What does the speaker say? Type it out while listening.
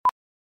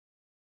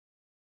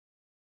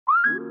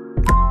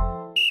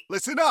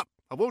Listen up.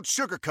 I won't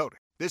sugarcoat it.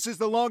 This is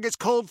the longest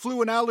cold,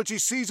 flu, and allergy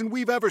season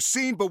we've ever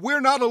seen, but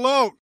we're not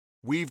alone.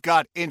 We've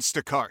got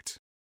Instacart.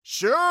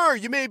 Sure,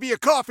 you may be a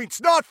coughing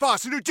snot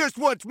faucet who just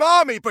wants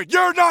mommy, but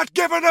you're not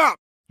giving up.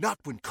 Not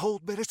when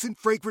cold medicine,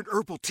 fragrant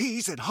herbal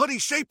teas, and honey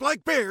shaped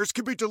like bears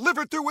can be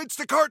delivered through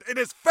Instacart in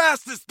as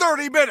fast as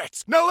 30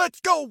 minutes. Now let's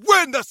go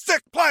win the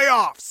sick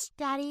playoffs.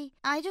 Daddy,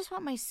 I just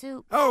want my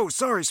soup. Oh,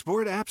 sorry,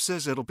 Sport. App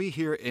says it'll be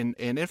here in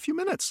a few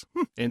minutes.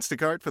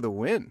 Instacart for the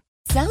win.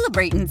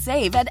 Celebrate and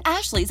save at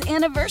Ashley's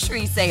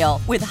Anniversary Sale.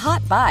 With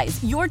Hot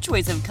Buys, your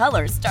choice of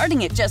colors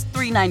starting at just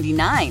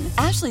 $3.99.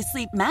 Ashley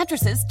Sleep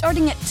mattresses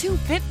starting at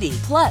 $2.50.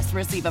 Plus,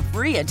 receive a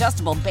free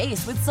adjustable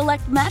base with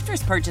select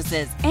mattress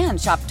purchases. And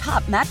shop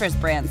top mattress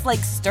brands like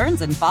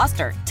Stearns &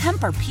 Foster,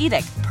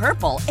 Tempur-Pedic,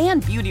 Purple,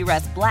 and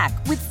Beautyrest Black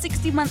with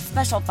 60-month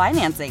special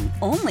financing.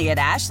 Only at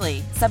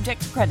Ashley.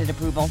 Subject to credit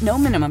approval. No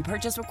minimum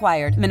purchase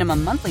required.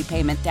 Minimum monthly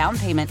payment, down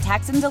payment,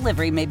 tax, and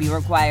delivery may be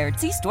required.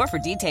 See store for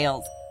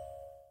details.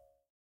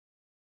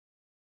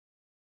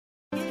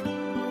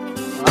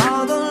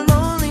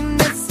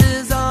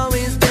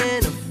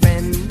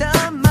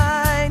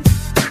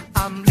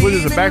 What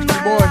is it,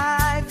 Backstreet Boy?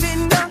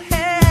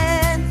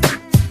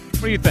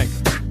 What do you think?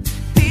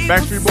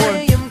 Backstreet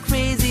Boy?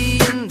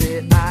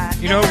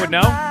 You know who would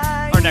know?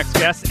 Our next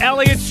guest,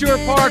 Elliot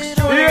Shore-Parks,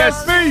 joining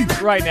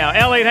us right now.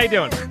 Elliot, how you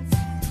doing?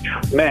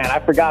 Man, I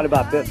forgot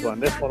about this one.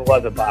 This one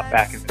was a bop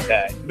back in the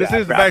day. This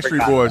is the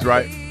Backstreet Boys,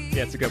 right?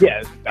 Yeah, it's a good one.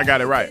 Yeah, I got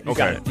it right.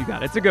 Okay. You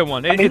got it. It's a good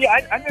one. I knew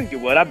you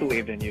would. I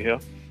believed in you, Hugh.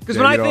 Because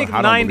when I think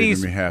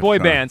 90s boy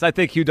bands, I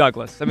think Hugh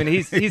Douglas. I mean,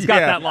 he's got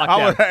that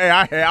locked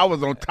down. I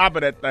was on top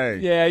of that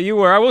thing. Yeah, you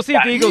were. I will see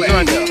if the Eagles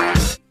run.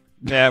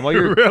 Yeah, well,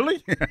 you're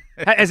really.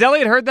 Has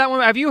Elliot heard that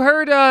one? Have you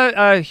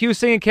heard Hugh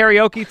singing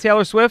karaoke,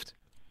 Taylor Swift?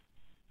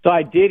 So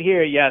I did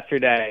hear it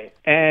yesterday,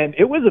 and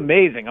it was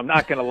amazing. I'm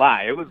not going to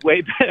lie. It was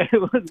way better.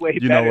 It was way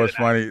better. You know what's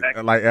funny?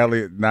 Like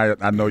Elliot, now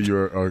I know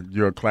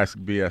you're a classic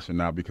BSer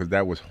now because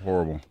that was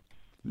horrible.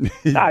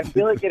 I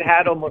feel like it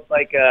had almost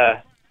like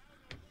a.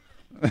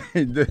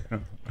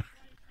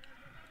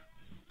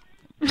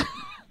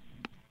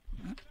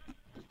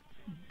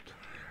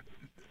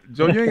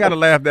 Joe, you ain't got to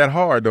laugh that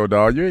hard, though,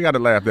 dog. You ain't got to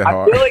laugh that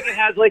hard. I feel like it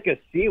has like a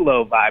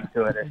CeeLo vibe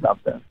to it or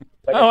something.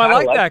 Like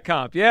I like that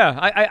comp. Yeah,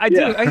 I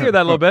do. I hear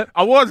that a little bit.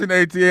 I was in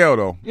ATL,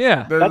 though.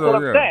 Yeah. That's what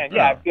I'm saying.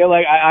 Yeah, I feel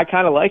like I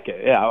kind of like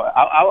it. Yeah,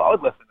 I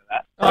would listen to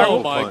that.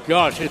 Oh, my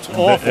gosh, it's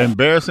awful.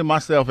 Embarrassing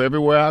myself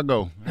everywhere I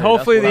go.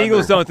 Hopefully the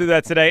Eagles don't do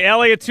that today.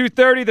 Elliot,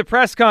 2:30, the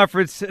press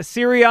conference.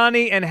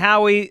 Sirianni and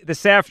Howie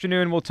this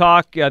afternoon will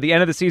talk, the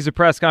end of the season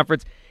press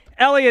conference.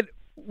 Elliot,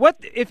 what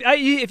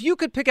if you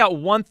could pick out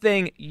one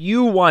thing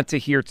you want to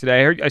hear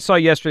today? I saw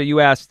yesterday you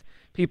asked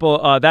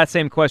people that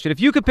same question. If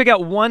you could pick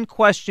out one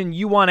question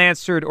you want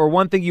answered or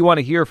one thing you want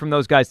to hear from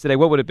those guys today,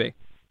 what would it be?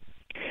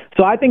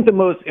 So I think the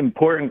most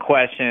important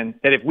question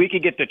that if we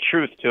could get the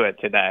truth to it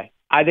today,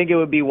 I think it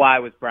would be why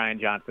was Brian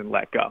Johnson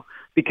let go?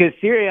 Because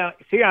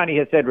Sirianni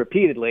has said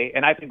repeatedly,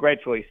 and I think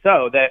rightfully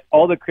so, that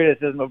all the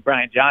criticism of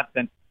Brian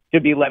Johnson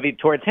should be levied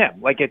towards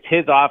him. Like it's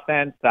his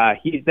offense.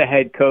 He's the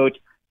head coach.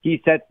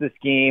 He sets the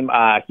scheme.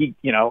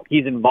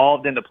 He's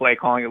involved in the play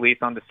calling, at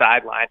least on the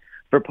sideline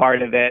for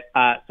part of it.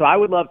 So I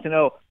would love to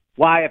know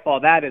why, if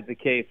all that is the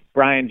case,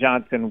 Brian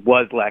Johnson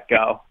was let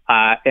go.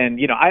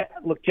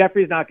 Look,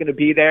 Jeffrey's not going to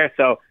be there,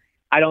 so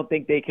I don't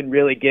think they can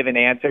really give an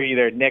answer,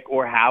 either Nick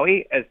or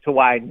Howie, as to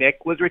why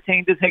Nick was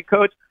retained as head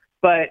coach.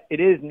 But it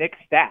is Nick's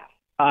staff.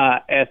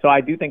 And so I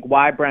do think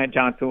why Brian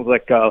Johnson was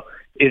let go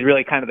is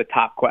really kind of the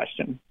top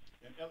question.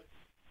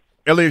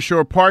 Elliot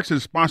Shore-Parks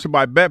is sponsored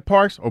by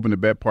BetParks. Open the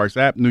BetParks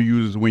app. New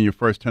users win your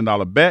first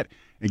 $10 bet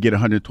and get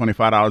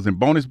 $125 in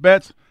bonus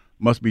bets.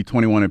 Must be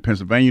 21 in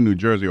Pennsylvania, New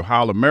Jersey,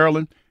 Ohio, or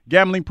Maryland.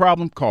 Gambling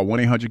problem? Call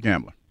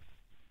 1-800-GAMBLER.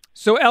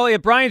 So,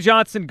 Elliot, Brian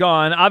Johnson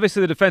gone.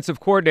 Obviously, the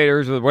defensive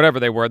coordinators, or whatever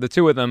they were, the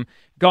two of them,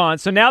 gone.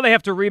 So now they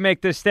have to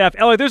remake this staff.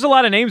 Elliot, there's a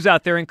lot of names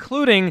out there,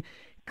 including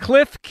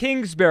Cliff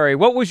Kingsbury.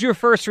 What was your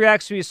first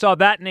reaction when you saw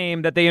that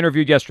name that they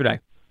interviewed yesterday?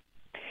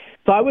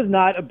 So I was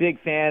not a big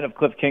fan of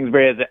Cliff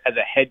Kingsbury as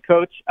a head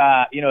coach.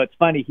 It's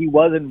funny. He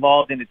was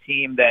involved in a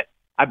team that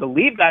I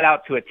believe got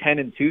out to a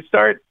 10-2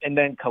 start and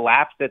then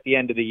collapsed at the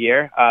end of the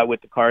year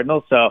with the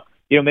Cardinals. So,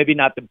 maybe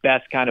not the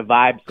best kind of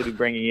vibes to be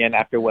bringing in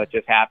after what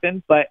just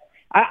happened. But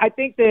I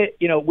think that,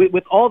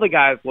 with all the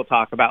guys we'll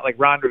talk about, like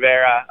Ron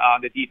Rivera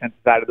on the defensive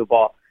side of the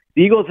ball,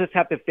 the Eagles just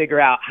have to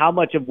figure out how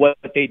much of what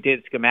they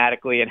did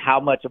schematically and how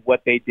much of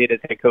what they did as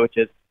head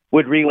coaches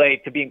would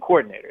relate to being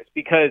coordinators,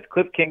 because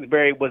Cliff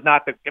Kingsbury was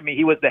not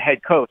he was the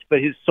head coach, but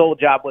his sole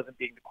job wasn't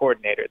being the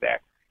coordinator there.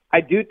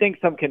 I do think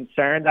some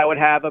concerns I would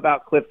have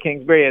about Cliff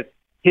Kingsbury is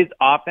his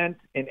offense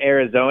in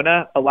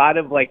Arizona. A lot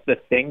of like the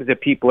things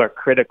that people are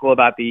critical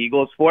about the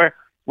Eagles for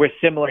were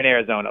similar in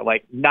Arizona,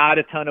 like not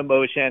a ton of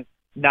motion,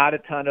 not a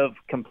ton of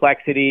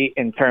complexity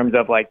in terms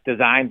of like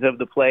designs of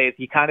the plays.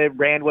 He kind of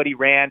ran what he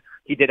ran.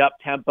 He did up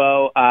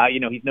tempo.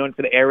 He's known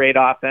for the air raid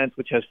offense,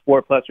 which has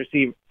four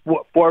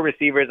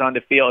receivers on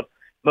the field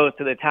most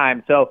of the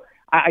time. So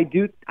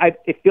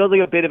it feels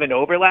like a bit of an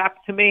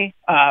overlap to me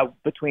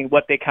between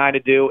what they kind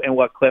of do and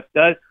what Cliff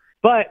does.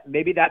 But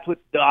maybe that's what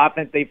the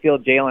offense they feel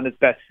Jalen is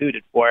best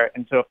suited for.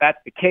 And so if that's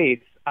the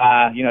case,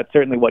 it's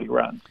certainly what he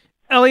runs.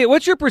 Elliot,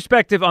 what's your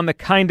perspective on the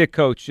kind of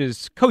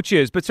coaches,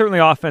 but certainly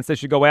offense they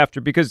should go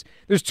after? Because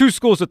there's two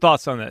schools of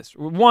thoughts on this.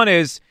 One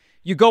is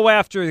you go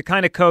after the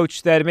kind of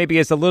coach that maybe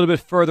is a little bit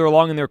further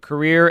along in their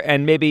career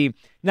and maybe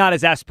not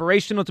as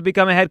aspirational to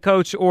become a head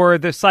coach, or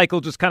the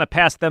cycle just kind of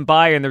passed them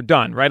by and they're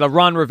done, right? A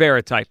Ron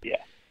Rivera type. Yeah.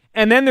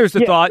 And then there's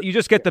the thought you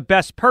just get the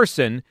best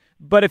person,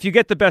 but if you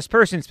get the best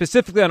person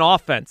specifically on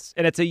offense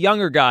and it's a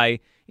younger guy,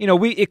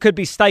 it could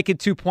be Steichen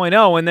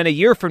 2.0, and then a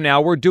year from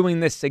now we're doing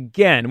this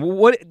again.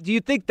 What do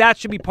you think that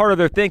should be part of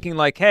their thinking?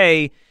 Like,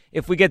 hey,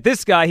 if we get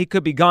this guy, he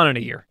could be gone in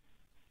a year.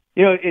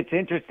 It's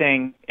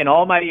interesting. In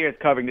all my years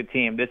covering the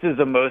team, this is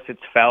the most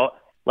it's felt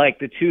like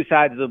the two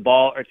sides of the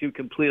ball are two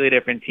completely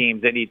different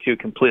teams that need two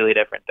completely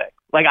different things.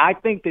 Like, I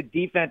think the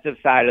defensive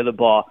side of the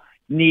ball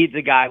needs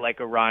a guy like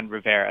a Ron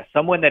Rivera,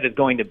 someone that is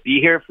going to be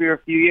here for a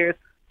few years,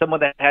 someone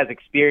that has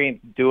experience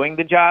doing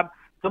the job,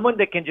 someone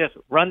that can just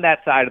run that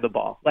side of the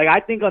ball. Like, I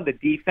think on the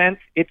defense,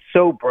 it's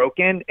so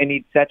broken and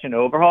needs such an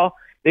overhaul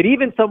that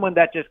even someone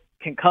that just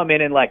can come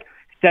in and, like,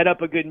 set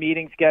up a good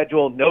meeting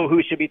schedule, know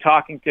who should be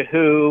talking to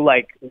who,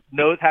 like,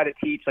 knows how to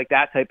teach, like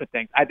that type of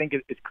thing, I think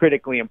is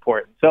critically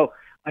important. So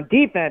on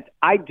defense,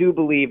 I do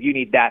believe you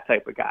need that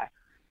type of guy.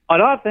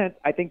 On offense,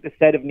 I think the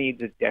set of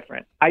needs is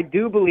different. I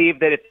do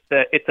believe that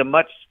it's a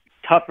much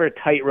tougher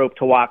tightrope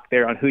to walk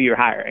there on who you're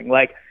hiring.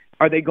 Like,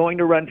 are they going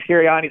to run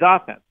Sirianni's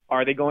offense?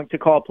 Are they going to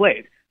call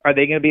plays? Are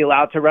they going to be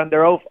allowed to run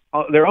their own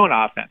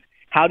offense?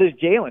 How does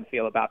Jalen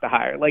feel about the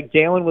hire? Like,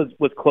 Jalen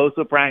was close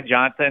with Brian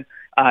Johnson.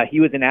 He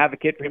was an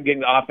advocate for him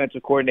getting the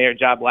offensive coordinator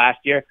job last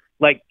year.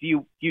 Like,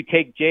 do you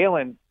take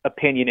Jalen's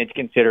opinion into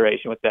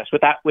consideration with this?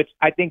 Which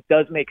I think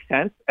does make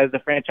sense as the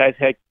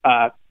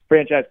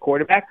franchise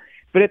quarterback.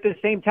 But at the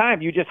same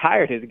time, you just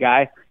hired his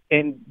guy,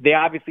 and they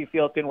obviously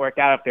feel it didn't work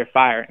out if they're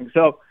firing.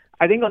 So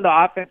I think on the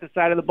offensive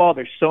side of the ball,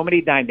 there's so many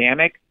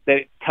dynamics that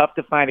it's tough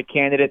to find a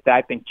candidate that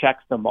I think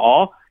checks them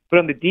all. But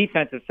on the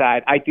defensive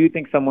side, I do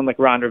think someone like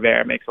Ron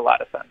Rivera makes a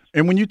lot of sense.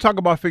 And when you talk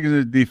about fixing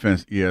the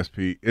defense,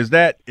 ESP, is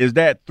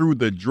that through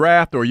the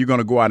draft, or are you going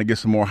to go out and get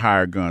some more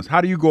hired guns? How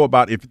do you go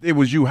about, if it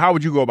was you, how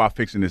would you go about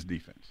fixing this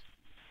defense?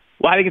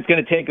 Well, I think it's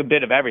going to take a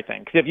bit of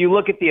everything. Because if you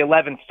look at the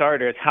 11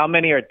 starters, how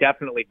many are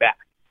definitely back?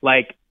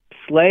 Like,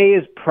 Slay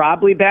is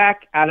probably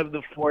back out of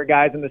the 4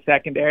 guys in the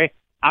secondary.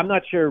 I'm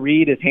not sure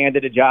Reed is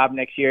handed a job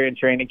next year in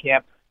training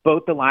camp.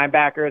 Both the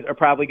linebackers are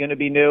probably going to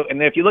be new. And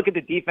then if you look at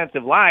the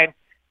defensive line,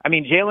 I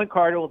mean, Jalen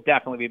Carter will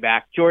definitely be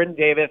back. Jordan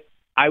Davis,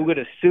 I would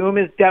assume,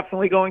 is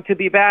definitely going to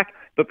be back,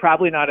 but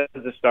probably not as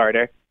a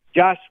starter.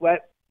 Josh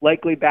Sweat,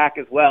 likely back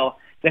as well.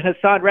 Then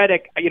Hassan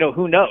Reddick,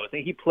 who knows?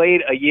 He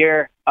played a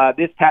year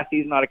this past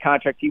season on a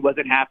contract he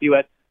wasn't happy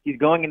with. He's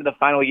going into the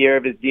final year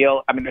of his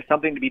deal. I mean, there's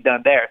something to be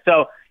done there.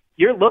 So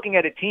you're looking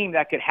at a team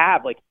that could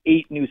have like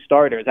 8 new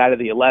starters out of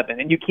the 11,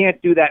 and you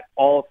can't do that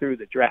all through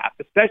the draft,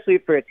 especially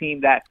for a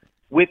team that,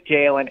 with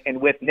Jalen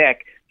and with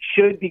Nick,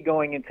 should be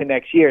going into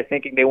next year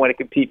thinking they want to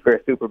compete for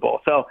a Super Bowl.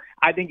 So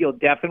I think you'll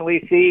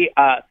definitely see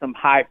some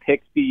high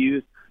picks be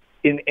used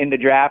in the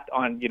draft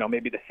on,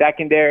 maybe the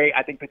secondary.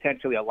 I think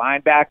potentially a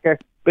linebacker.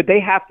 But they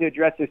have to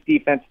address this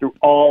defense through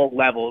all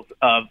levels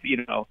of,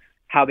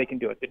 how they can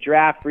do it. The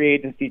draft, free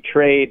agency,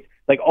 trade,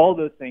 like all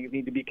those things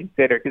need to be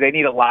considered because they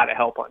need a lot of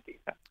help on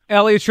defense.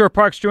 Elliot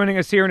Shore-Parks joining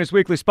us here in his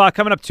weekly spot.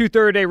 Coming up 2:30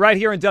 today right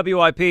here in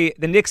WIP,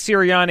 the Nick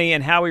Sirianni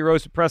and Howie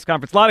Roseman press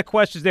conference. A lot of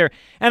questions there.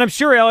 And I'm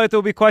sure, Elliot, there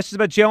will be questions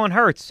about Jalen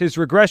Hurts, his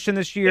regression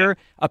this year,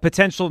 a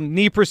potential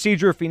knee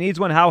procedure if he needs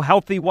one, how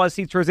healthy was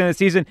he towards the end of the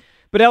season.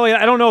 But, Elliot,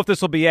 I don't know if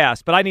this will be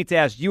asked, but I need to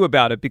ask you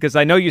about it because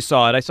I know you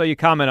saw it. I saw you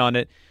comment on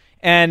it.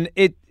 And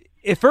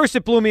at first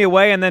it blew me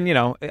away, and then, you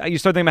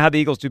start thinking about how the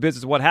Eagles do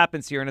business, what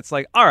happens here, and it's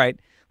like, all right,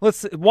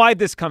 why'd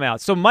this come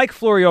out? So Mike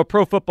Florio,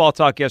 Pro Football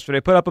Talk yesterday,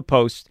 put up a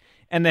post,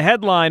 and the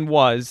headline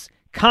was,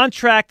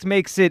 contract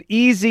makes it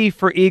easy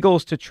for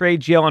Eagles to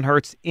trade Jalen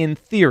Hurts in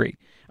theory.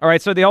 All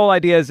right, so the whole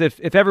idea is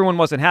if everyone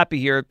wasn't happy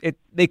here,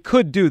 they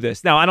could do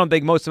this. Now, I don't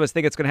think most of us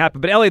think it's going to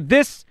happen, but Elliot,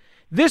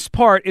 this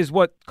part is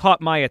what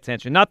caught my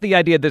attention, not the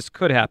idea this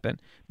could happen,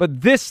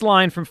 but this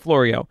line from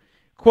Florio,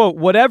 quote,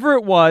 whatever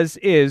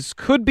it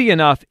could be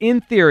enough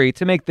in theory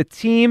to make the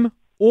team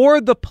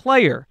or the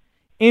player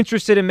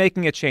interested in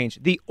making a change.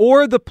 The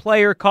or the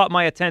player caught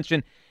my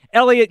attention.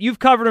 Elliot, you've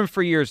covered him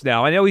for years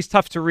now. I know he's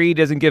tough to read,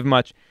 doesn't give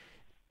much.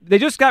 They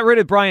just got rid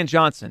of Brian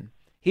Johnson.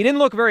 He didn't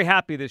look very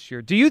happy this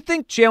year. Do you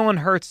think Jalen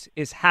Hurts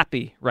is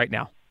happy right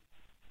now?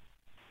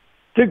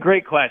 It's a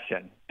great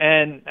question.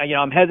 And,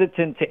 I'm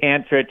hesitant to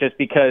answer it just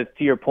because,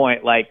 to your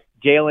point, like,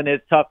 Jalen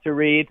is tough to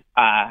read.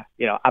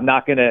 I'm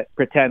not going to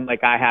pretend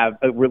like I have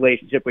a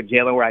relationship with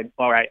Jalen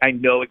where I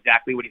know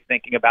exactly what he's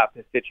thinking about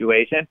this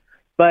situation.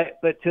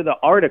 But to the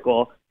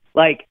article,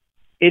 like,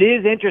 it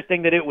is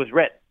interesting that it was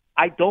written.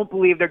 I don't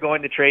believe they're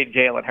going to trade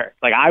Jalen Hurts.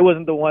 Like, I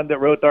wasn't the one that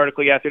wrote the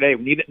article yesterday.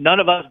 None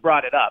of us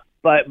brought it up.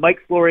 But Mike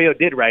Florio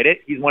did write it.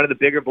 He's one of the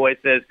bigger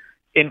voices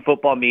in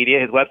football media.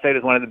 His website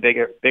is one of the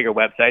bigger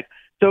websites.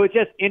 So it's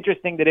just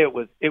interesting that it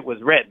was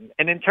written.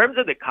 And in terms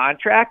of the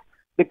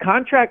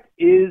contract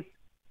is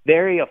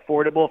very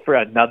affordable for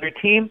another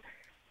team.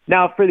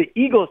 Now, for the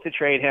Eagles to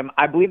trade him,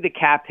 I believe the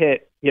cap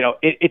hit,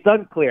 it's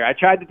unclear. I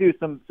tried to do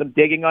some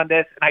digging on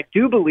this, and I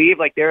do believe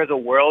there is a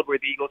world where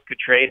the Eagles could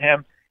trade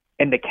him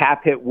and the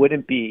cap hit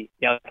wouldn't be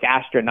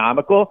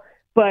astronomical.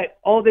 But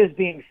all this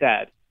being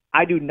said,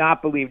 I do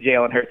not believe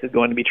Jalen Hurts is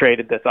going to be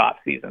traded this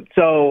offseason.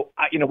 So,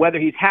 whether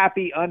he's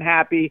happy,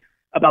 unhappy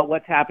about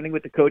what's happening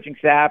with the coaching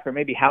staff or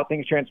maybe how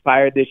things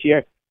transpired this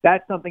year,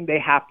 that's something they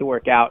have to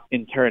work out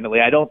internally.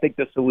 I don't think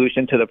the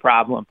solution to the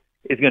problem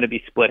is going to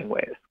be splitting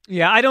ways.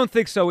 Yeah, I don't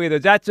think so either.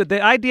 That's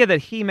the idea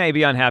that he may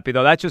be unhappy,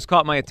 though. That just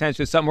caught my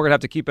attention. It's something we're going to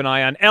have to keep an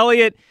eye on.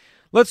 Elliot,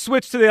 let's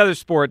switch to the other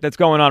sport that's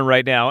going on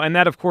right now, and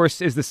that, of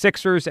course, is the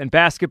Sixers and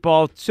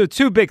basketball. So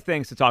two big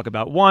things to talk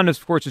about. One,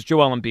 of course, is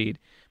Joel Embiid,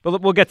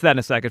 but we'll get to that in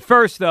a second.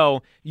 First,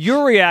 though,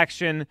 your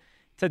reaction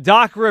to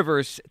Doc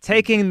Rivers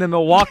taking the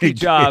Milwaukee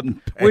job,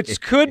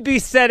 which could be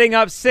setting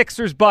up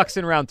Sixers-Bucks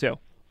in round 2.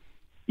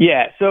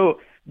 Yeah, so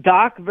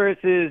Doc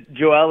versus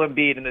Joel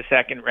Embiid in the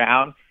second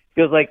round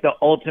feels like the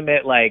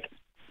ultimate,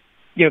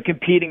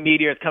 competing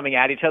meteors coming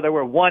at each other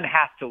where one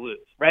has to lose,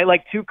 right?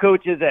 Like two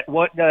coaches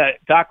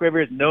Doc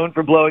Rivers, known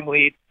for blowing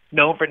leads,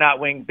 known for not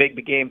winning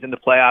big games in the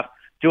playoffs.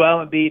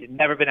 Joel Embiid,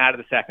 never been out of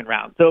the second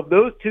round. So if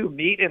those two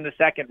meet in the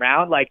second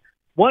round,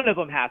 one of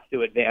them has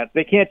to advance.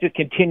 They can't just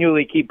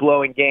continually keep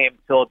blowing games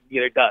until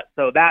neither does.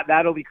 So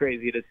that'll be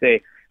crazy to see.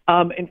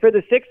 And for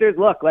the Sixers,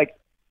 look,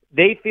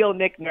 they feel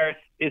Nick Nurse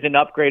is an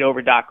upgrade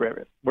over Doc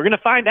Rivers. We're going to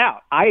find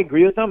out. I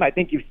agree with them. I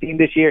think you've seen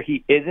this year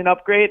he is an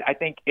upgrade. I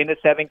think in a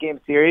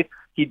 7-game series,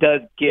 he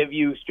does give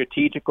you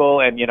strategical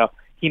and,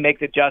 he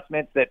makes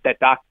adjustments that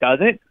Doc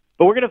doesn't.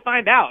 But we're going to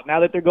find out now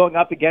that they're going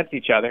up against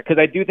each other because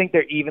I do think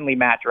they're evenly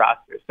matched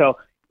rosters. So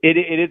it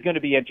is going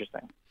to be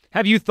interesting.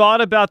 Have you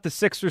thought about the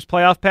Sixers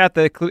playoff path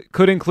that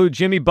could include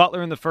Jimmy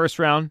Butler in the first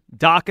round,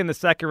 Doc in the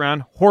second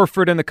round,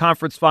 Horford in the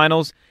conference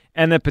finals,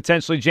 and then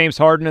potentially James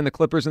Harden and the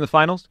Clippers in the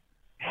finals?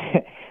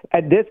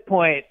 At this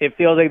point, it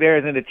feels like there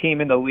isn't a team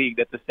in the league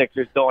that the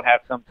Sixers don't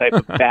have some type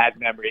of bad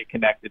memory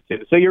connected to.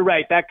 So you're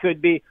right. That could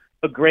be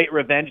a great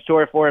revenge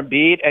tour for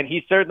Embiid, and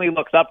he certainly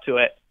looks up to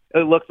it.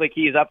 It looks like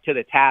he's up to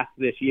the task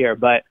this year.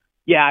 But,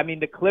 yeah, I mean,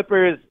 the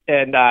Clippers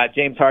and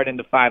James Harden in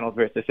the finals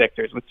versus the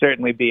Sixers would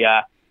certainly be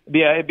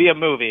it'd be a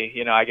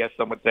movie, I guess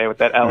some would say, with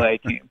that LA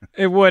team.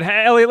 It would.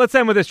 Hey, Elliot, let's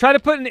end with this. Try to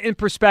put in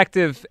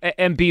perspective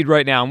Embiid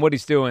right now and what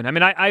he's doing. I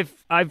mean,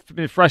 I've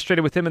been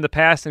frustrated with him in the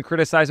past and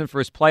criticized him for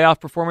his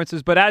playoff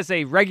performances, but as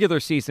a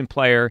regular season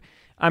player,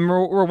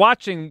 we're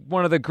watching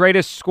one of the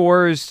greatest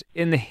scorers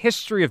in the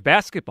history of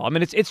basketball. I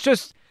mean, it's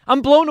just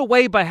I'm blown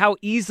away by how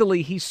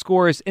easily he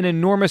scores an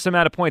enormous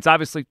amount of points.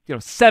 Obviously,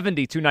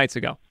 70 2 nights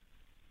ago.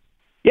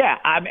 Yeah,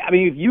 I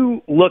mean, if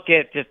you look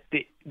at just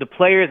the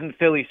players in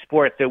Philly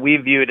sports that we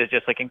viewed as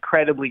just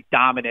incredibly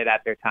dominant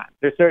at their time,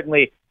 there's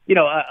certainly,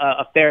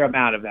 a fair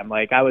amount of them.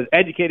 I was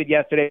educated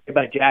yesterday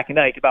about Jack and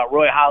Ike, about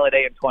Roy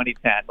Halladay in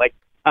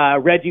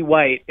 2010, Reggie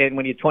White, and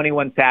when he had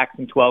 21 sacks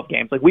in 12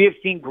 games. We have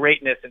seen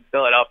greatness in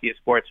Philadelphia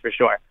sports for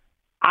sure.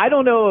 I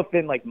don't know if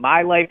in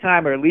my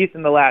lifetime, or at least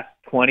in the last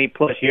 20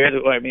 plus years,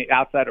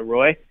 outside of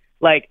Roy,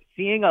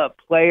 seeing a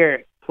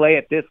player play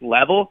at this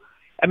level,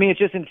 it's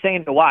just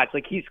insane to watch.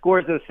 He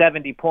scores those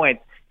 70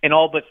 points, and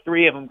all but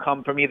 3 of them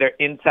come from either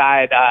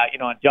inside,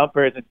 on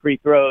jumpers and free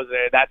throws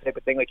or that type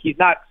of thing. He's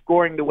not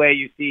scoring the way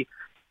you see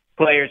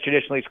players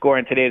traditionally score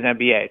in today's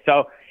NBA.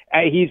 So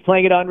he's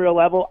playing at unreal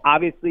level.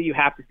 Obviously, you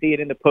have to see it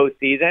in the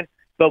postseason.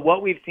 But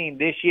what we've seen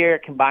this year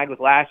combined with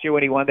last year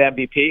when he won the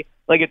MVP,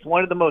 it's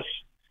one of the most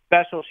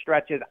special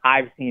stretches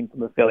I've seen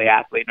from a Philly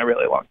athlete in a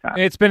really long time.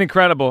 It's been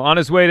incredible. On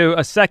his way to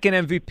a second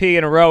MVP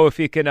in a row if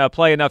he can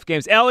play enough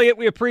games. Elliot,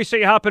 we appreciate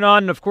you hopping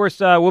on. And, of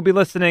course, we'll be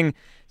listening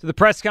to the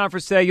press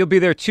conference today. You'll be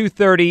there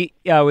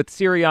 2:30 with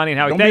Sirianni and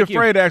Howie. Don't be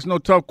afraid to ask no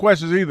tough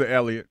questions either,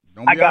 Elliot.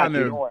 Don't be out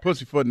there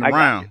pussyfooting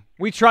around.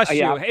 We trust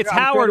you. It's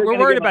Howard. We're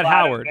worried about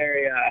Howard.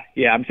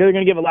 I'm sure they're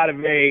going to give a lot of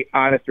very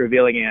honest,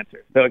 revealing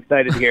answers. So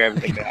excited to hear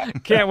everything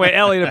that. Can't wait.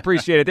 Elliot,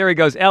 appreciate it. There he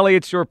goes.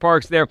 Elliot Shore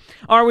Parks there.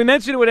 All right, we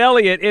mentioned it with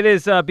Elliot. It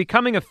is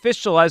becoming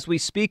official as we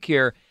speak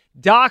here.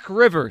 Doc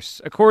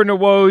Rivers, according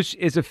to Woj,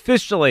 is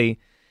officially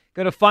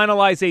going to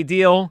finalize a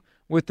deal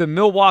with the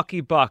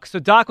Milwaukee Bucks. So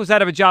Doc was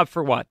out of a job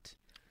for what?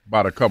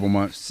 About a couple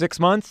months.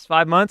 6 months,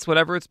 5 months,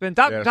 whatever it's been.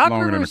 Doc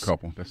longer Rivers, than a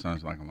couple. That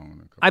sounds like longer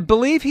than a couple. I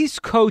believe he's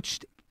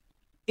coached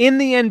in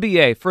the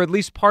NBA for at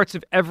least parts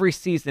of every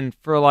season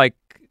for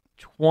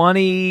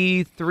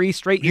 23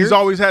 straight years. He's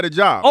always had a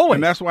job. Always.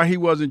 And that's why he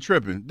wasn't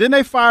tripping. Didn't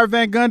they fire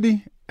Van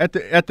Gundy at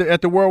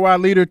the worldwide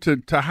leader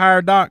to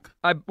hire Doc?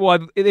 They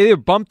either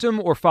bumped him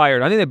or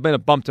fired. I think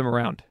they've bumped him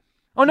around.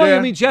 Oh, no,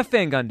 you mean Jeff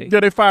Van Gundy. Yeah,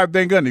 they fired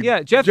Van Gundy.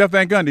 Yeah, Jeff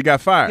Van Gundy got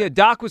fired. Yeah,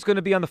 Doc was going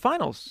to be on the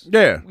finals.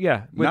 Yeah.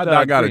 Yeah. Now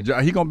Doc got a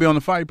job. He's going to be on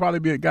the fight. He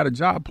probably got a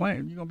job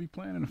playing. You're going to be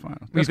playing in the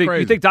finals. That's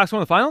crazy. You think Doc's won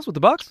the finals with the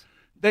Bucks?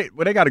 They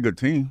got a good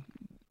team.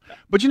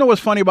 But you know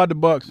what's funny about the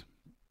Bucks?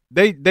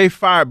 They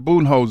fired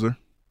Budenholzer.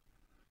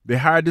 They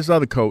hired this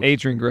other coach.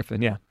 Adrian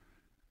Griffin, yeah.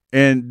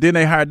 And then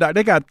they hired Doc.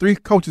 They got 3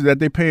 coaches that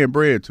they paying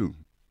bread to.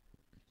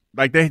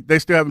 They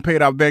still haven't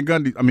paid out Van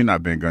Gundy. I mean,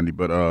 not Van Gundy,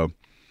 but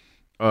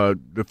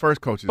The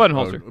first coach is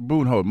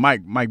Budenholzer.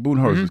 Mike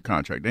Budenholzer's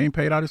contract. They ain't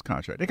paid out his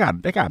contract.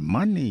 They got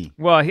money.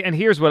 Well, and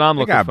here's what I'm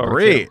looking forward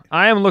bread. to.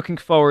 I am looking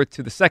forward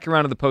to the second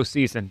round of the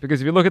postseason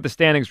because if you look at the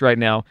standings right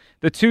now,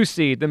 the 2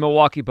 seed, the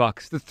Milwaukee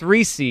Bucks, the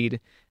 3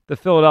 seed, the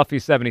Philadelphia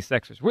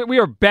 76ers. We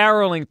are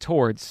barreling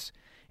towards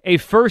a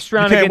first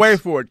round. You can't wait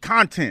for it.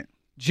 Content.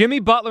 Jimmy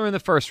Butler in the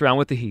first round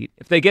with the Heat.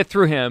 If they get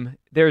through him,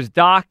 there's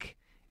Doc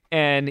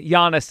and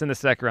Giannis in the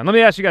second round. Let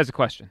me ask you guys a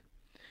question.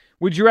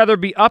 Would you rather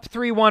be up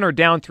 3-1 or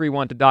down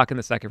 3-1 to Doc in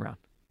the second round?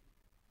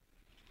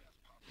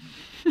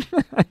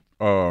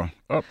 Up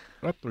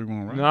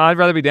 3-1, right? No, I'd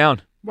rather be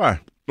down. Why?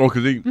 Oh,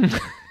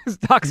 because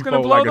Doc's going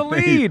to blow the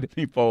lead.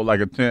 He fold like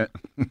a tent.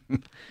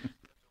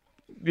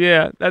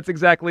 Yeah, that's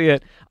exactly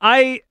it.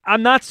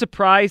 I'm not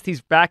surprised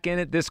he's back in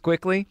it this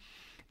quickly.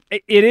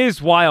 It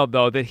is wild,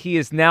 though, that he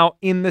is now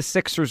in the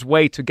Sixers'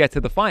 way to get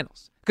to the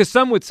finals. Because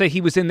some would say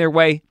he was in their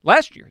way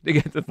last year to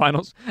get to the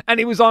finals, and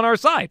he was on our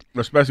side.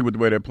 Especially with the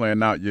way they're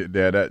playing out,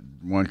 that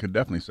one could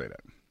definitely say that.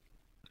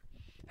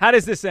 How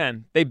does this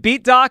end? They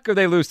beat Doc or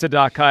they lose to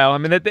Doc, Kyle? I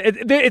mean,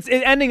 it's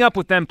ending up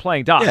with them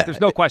playing Doc. Yeah, there's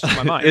no question in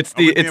my mind. It's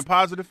being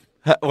positive?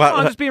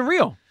 I'm just being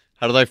real.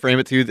 How did I frame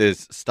it to you?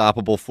 This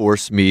stoppable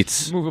force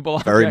meets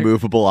very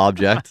movable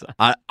object.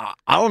 I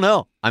don't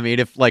know. I mean,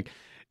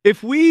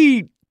 if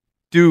we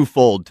do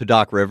fold to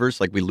Doc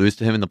Rivers, like we lose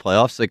to him in the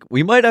playoffs, like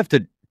we might have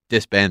to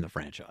disband the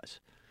franchise.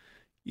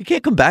 You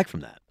can't come back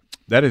from that.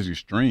 That is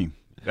extreme.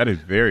 That is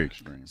very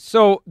extreme.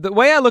 So the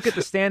way I look at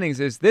the standings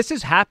is this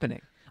is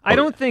happening. I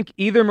don't think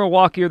either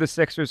Milwaukee or the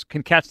Sixers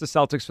can catch the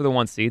Celtics for the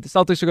 1 seed. The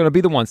Celtics are going to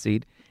be the 1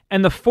 seed.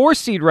 And the 4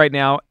 seed right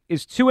now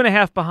is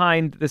 2.5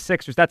 behind the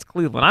Sixers. That's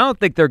Cleveland. I don't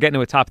think they're getting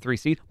to a top 3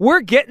 seed.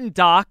 We're getting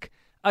Doc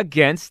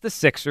against the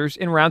Sixers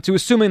in round 2,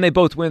 assuming they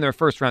both win their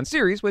first round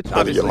series, which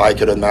whether you like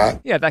it or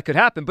not. Yeah, that could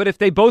happen. But if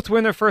they both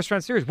win their first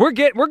round series, we're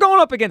going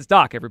up against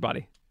Doc,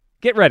 everybody.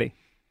 Get ready.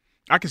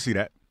 I can see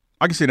that.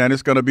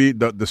 It's going to be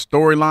the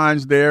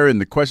storylines there and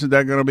the questions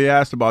that are going to be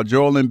asked about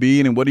Joel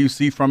Embiid and what do you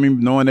see from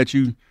him, knowing that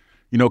you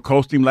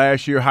coached him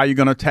last year, how you're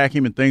going to attack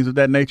him and things of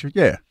that nature.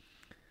 Yeah.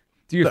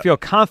 Do you feel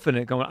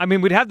confident going? I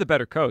mean, we'd have the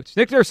better coach.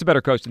 Nick Nurse is a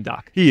better coach than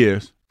Doc. He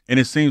is. And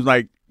it seems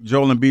like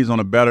Joel Embiid's on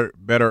a better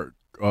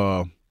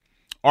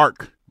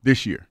arc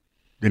this year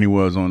than he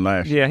was on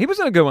last year. Yeah, he was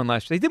in a good one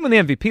last year. He did win the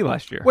MVP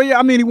last year. Well, yeah,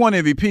 I mean, he won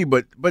MVP,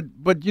 but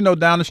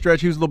down the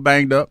stretch, he was a little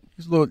banged up.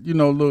 He's a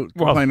little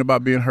complaining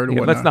about being hurt or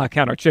whatnot. Let's not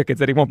count our chickens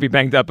that he won't be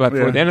banged up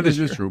before the end of this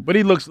year. This is true. But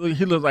he looks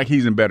like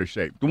he's in better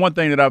shape. The one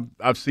thing that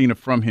I've seen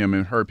from him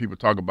and heard people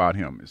talk about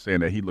him is saying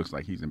that he looks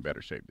like he's in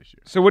better shape this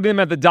year. So what do you mean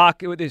about the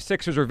Doc with the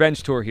Sixers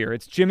revenge tour here?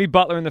 It's Jimmy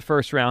Butler in the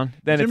first round.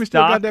 Then Jimmy it's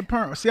still Doc. got that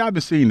perm. See, I've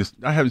been seeing this.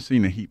 I haven't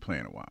seen the Heat play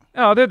in a while.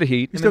 Oh, they're the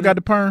Heat. He still got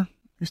the perm.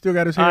 He still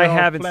got his hair. I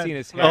haven't flat. seen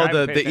his hair.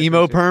 Oh, the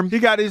emo perm. He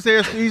got his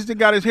hair. He's still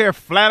got his hair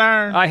flat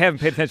iron. I haven't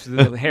paid attention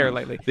to the hair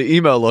lately. The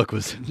emo look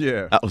was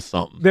that was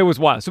something. There was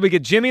wild. So we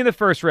get Jimmy in the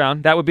first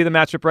round. That would be the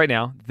matchup right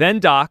now. Then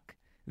Doc.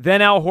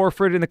 Then Al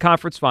Horford in the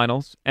conference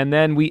finals, and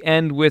then we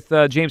end with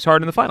James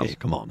Harden in the finals. Hey,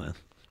 come on, man.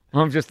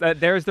 I'm just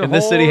there's the Can whole.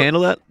 this city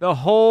handle that? The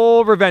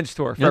whole revenge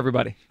tour for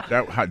everybody.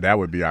 That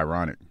would be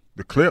ironic.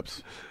 The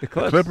Clippers.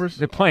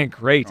 They're playing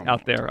great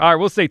out there. All right,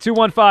 we'll say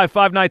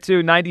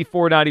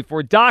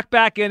 215-592-9494. Doc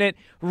back in it.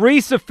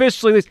 Reese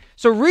officially.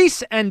 So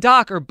Reese and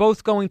Doc are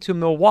both going to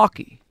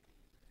Milwaukee.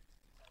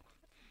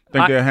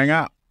 Think they'll hang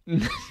out?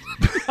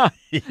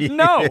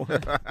 No.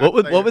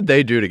 What would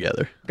they do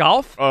together?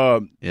 Golf?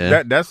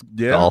 That's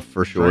golf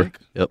for sure. Drink,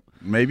 yep.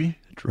 Maybe.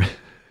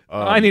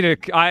 I need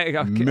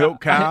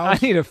milk cows.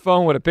 I need a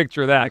phone with a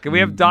picture of that. Can we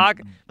have Doc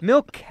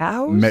milk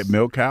cows?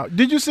 Milk cow.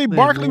 Did you see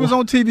Barkley was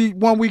on TV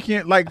one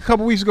weekend, like a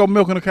couple weeks ago,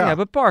 milking a cow? Yeah,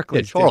 but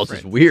Barkley. Charles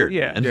different. is weird.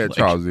 Yeah,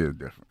 Charles is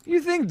different.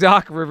 You think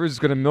Doc Rivers is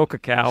going to milk a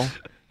cow?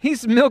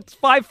 He's milked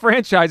 5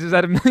 franchises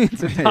out of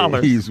millions of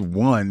dollars. He's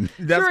won.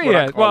 That's sure, what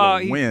I call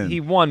a win. He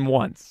won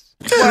once.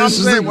 Well, I'm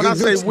saying, when I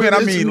say win,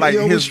 I mean like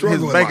his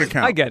bank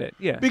account. I get it,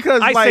 yeah.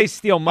 Because I say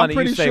steal money,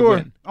 you say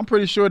win. I'm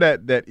pretty sure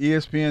that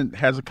ESPN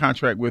has a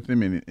contract with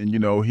him, and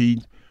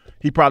he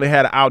probably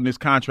had it out in his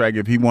contract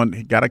if he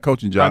got a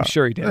coaching job. I'm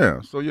sure he did.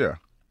 Yeah, so yeah.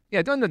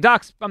 Yeah, doing the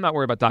Doc's, I'm not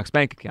worried about Doc's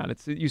bank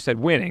account. You said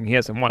winning. He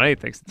hasn't won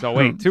anything since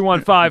 08.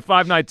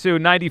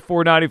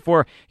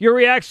 215-592-9494. Your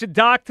reaction,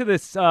 Doc, to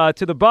this to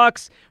the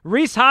Bucks.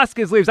 Reese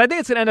Hoskins leaves. I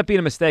think it's going to end up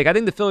being a mistake. I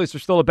think the Phillies are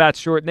still a bat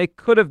short, and they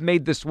could have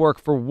made this work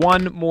for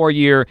one more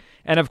year.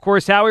 And, of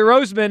course, Howie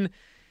Roseman,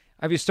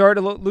 have you started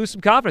to lose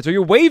some confidence? Are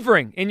you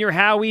wavering in your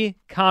Howie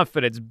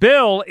confidence?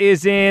 Bill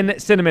is in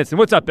Cinnaminson.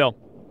 What's up, Bill?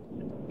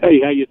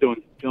 Hey, how you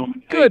doing,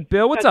 gentlemen? Good,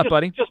 Bill. What's up,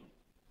 buddy? Just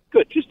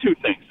good. Just two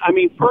things. I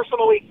mean,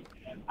 personally,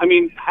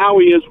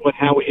 Howie is what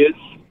Howie is.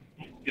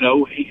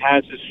 He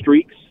has his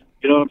streaks.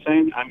 You know what I'm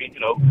saying?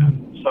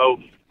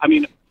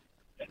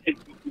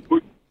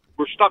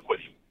 We're stuck with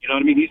him. You know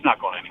what I mean? He's not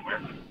going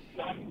anywhere.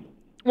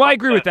 Well, I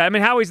agree with that.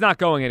 Howie's not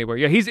going anywhere.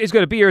 Yeah, he's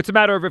going to be here. It's a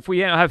matter of if we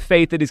have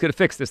faith that he's going to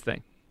fix this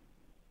thing.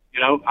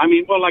 Like I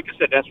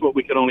said, that's what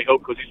we can only hope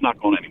because he's not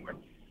going anywhere.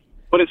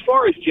 But as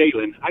far as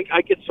Jalen,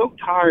 I get so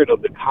tired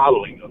of the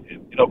coddling of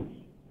him.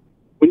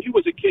 When you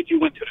was a kid,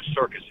 you went to the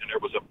circus and there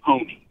was a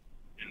pony.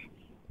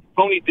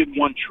 Pony did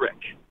one trick.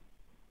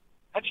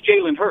 That's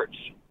Jalen Hurts.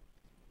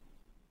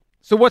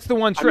 So what's the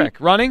one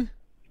trick? Running?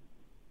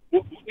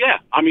 Well, yeah,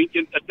 I mean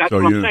that's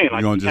what I'm saying.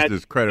 You're going to just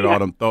discredit all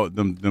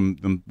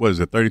them, what is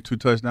it, 32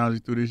 touchdowns he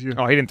threw this year?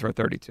 Oh, he didn't throw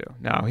 32.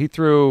 No, he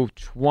threw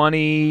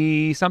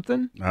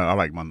 20-something. I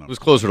like my number. It was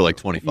closer to like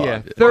 25.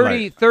 Yeah,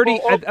 30.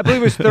 I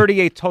believe it was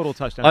 38 total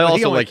touchdowns. I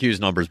also like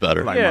Hugh's numbers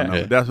better. I like my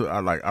number. That's what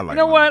I like. You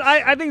know what?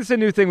 I think it's a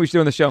new thing we should do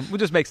on the show. We'll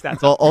just make stats.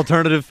 It's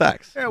alternative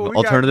facts. Yeah, well,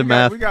 alternative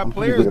math. We got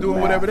players doing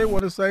whatever they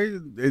want to say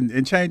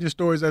and changing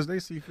stories as they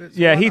see fit.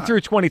 So he threw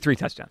 23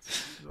 touchdowns.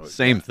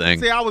 Same thing.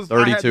 See,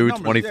 32,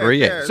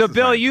 23. Yeah. So,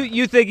 Bill,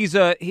 you think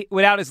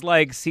without his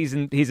legs, he's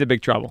in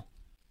big trouble?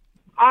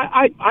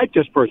 I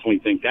just personally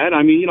think that.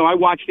 I mean, I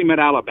watched him at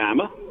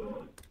Alabama.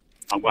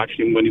 I watched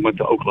him when he went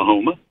to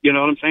Oklahoma. You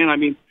know what I'm saying? I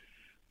mean,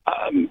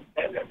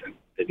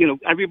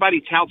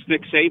 everybody touts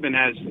Nick Saban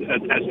as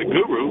the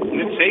guru.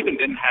 Nick Saban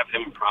didn't have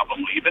him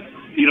problem leaving.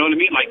 You know what I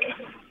mean? Like,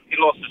 he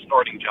lost his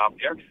starting job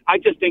there. I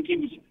just think he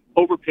was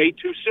overpaid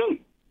too soon.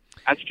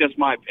 That's just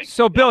my opinion.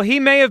 So, Bill, he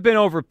may have been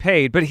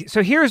overpaid, but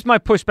so here's my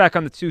pushback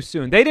on the too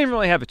soon. They didn't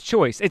really have a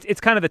choice.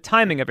 It's kind of the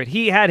timing of it.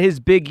 He had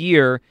his big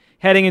year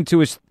heading into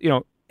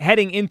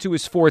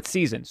his fourth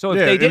season. So if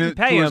they didn't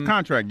pay him, his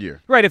contract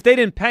year, right? If they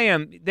didn't pay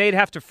him, they'd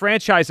have to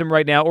franchise him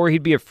right now, or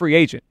he'd be a free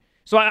agent.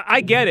 So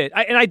I get it,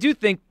 and I do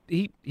think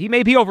he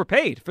may be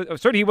overpaid.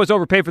 Certainly, he was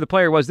overpaid for the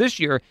player he was this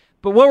year.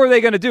 But what were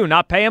they going to do?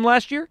 Not pay him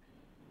last year?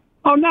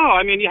 Oh no!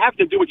 I mean, you have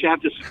to do what you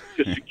have to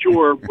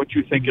secure what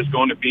you think is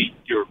going to be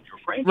your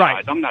franchise.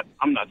 Right. I'm not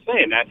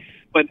saying that,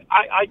 but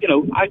I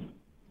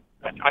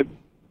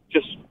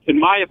just, in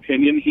my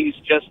opinion, he's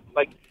just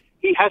like,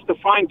 he has to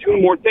fine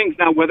tune more things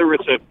now. Whether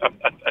it's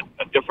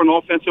a different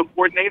offensive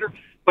coordinator,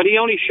 but he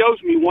only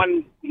shows me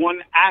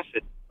one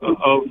asset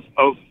of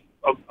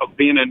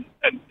being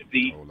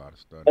the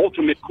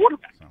ultimate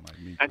quarterback.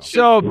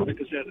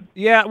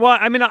 Yeah. Well,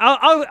 I mean,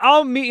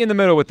 I'll meet you in the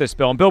middle with this,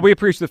 Bill. And Bill, we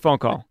appreciate the phone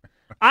call.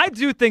 I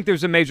do think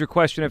there's a major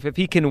question of if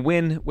he can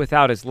win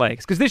without his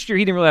legs, because this year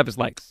he didn't really have his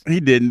legs. He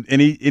didn't, and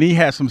he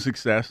had some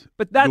success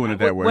doing it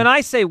that way. When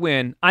I say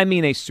win, I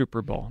mean a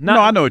Super Bowl. No,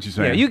 I know what you're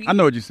saying. Yeah, I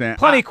know what you're saying.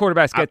 Plenty of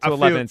quarterbacks get to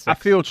 11 and 6. I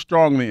feel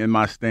strongly in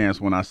my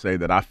stance when I say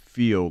that I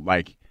feel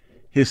like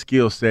his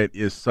skill set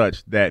is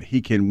such that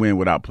he can win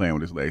without playing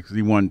with his legs, because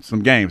he won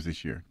some games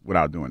this year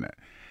without doing that.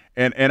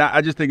 And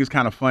I just think it's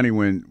kind of funny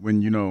when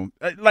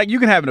like, you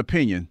can have an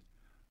opinion,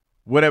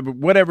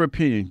 whatever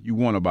opinion you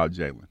want about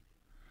Jalen.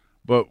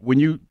 But when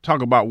you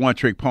talk about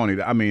one-trick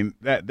pony, I mean,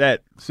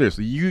 that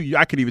seriously,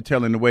 I could even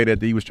tell in the way that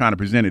he was trying to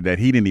present it that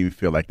he didn't even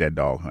feel like that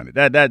dog hunted.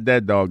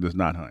 That dog does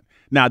not hunt.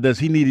 Now, does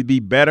he need to be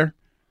better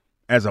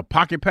as a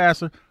pocket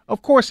passer?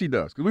 Of course he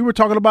does, because we were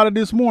talking about it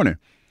this morning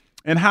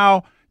and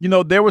how,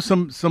 there were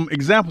some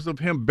examples of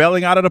him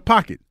bailing out of the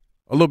pocket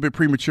a little bit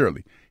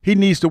prematurely. He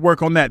needs to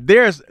work on that.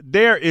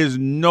 There is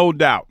no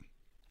doubt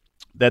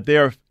that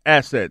there are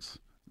facets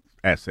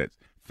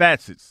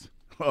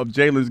of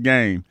Jalen's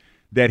game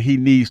that he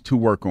needs to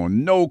work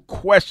on. No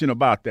question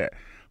about that.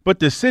 But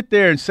to sit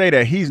there and say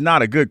that he's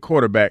not a good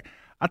quarterback,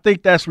 I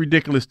think that's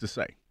ridiculous to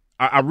say.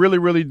 I really,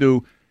 really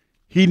do.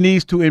 He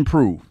needs to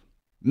improve.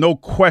 No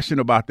question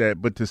about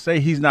that. But to say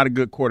he's not a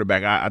good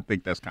quarterback, I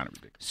think that's kind of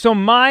ridiculous. So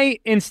my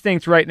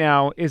instinct right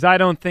now is I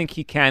don't think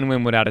he can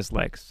win without his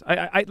legs.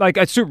 I like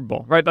a Super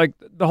Bowl, right? Like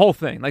the whole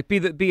thing, like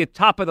be a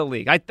top of the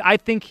league. I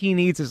think he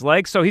needs his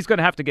legs, so he's going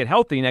to have to get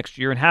healthy next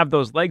year and have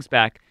those legs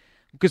back.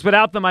 Because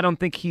without them, I don't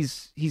think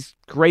he's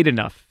great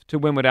enough to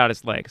win without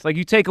his legs. Like,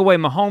 you take away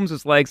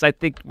Mahomes' legs, I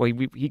think,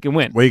 he can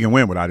win. Well, he can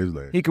win without his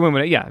legs. He can win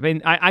with it, yeah. I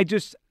mean,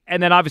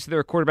 and then obviously there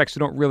are quarterbacks who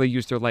don't really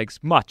use their legs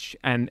much,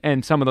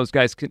 and some of those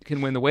guys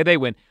can win the way they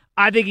win.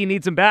 I think he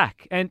needs them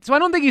back. And so I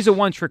don't think he's a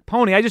one-trick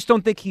pony. I just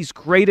don't think he's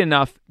great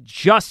enough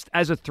just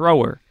as a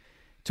thrower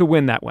to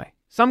win that way.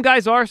 Some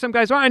guys are, some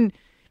guys aren't.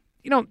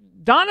 And,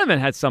 Donovan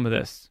had some of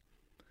this.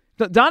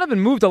 Donovan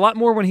moved a lot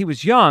more when he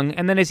was young,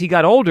 and then as he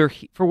got older,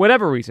 for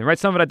whatever reason, right?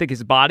 Some of it I think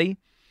his body,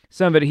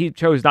 some of it he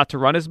chose not to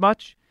run as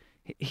much.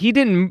 He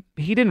didn't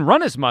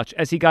run as much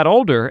as he got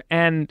older,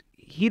 and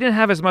he didn't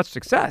have as much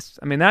success.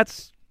 I mean,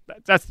 that's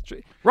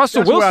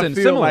Russell Wilson.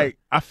 Similar.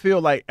 I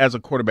feel like as a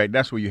quarterback,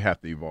 that's where you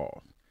have to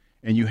evolve,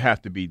 and you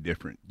have to be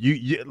different.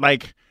 You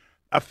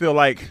I feel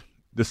like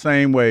the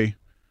same way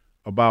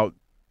about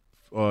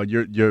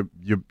your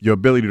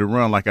ability to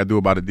run, like I do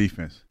about a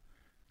defense.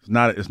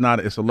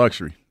 It's a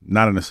luxury,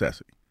 not a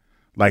necessity.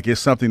 Like,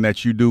 it's something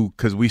that you do,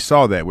 because we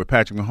saw that with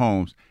Patrick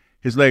Mahomes.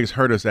 His legs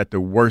hurt us at the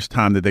worst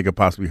time that they could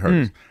possibly hurt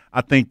us.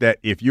 I think that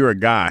if you're a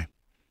guy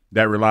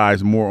that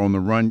relies more on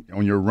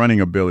on your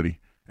running ability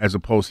as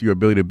opposed to your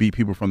ability to beat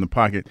people from the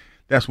pocket,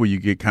 that's where you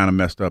get kind of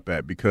messed up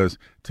at. Because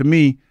to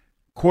me,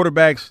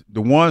 quarterbacks,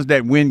 the ones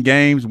that win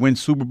games, win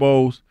Super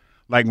Bowls,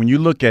 like, when you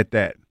look at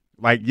that,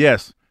 like,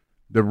 yes,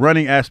 the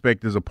running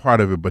aspect is a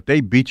part of it, but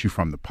they beat you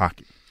from the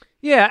pocket.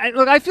 Yeah,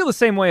 look, I feel the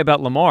same way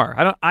about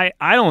Lamar. I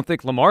don't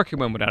think Lamar can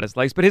win without his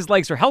legs, but his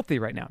legs are healthy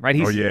right now, right?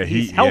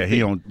 He's healthy.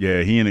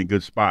 He in a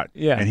good spot.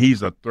 Yeah, and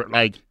he's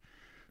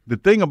The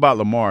thing about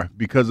Lamar,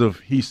 because of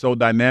he's so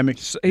dynamic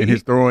in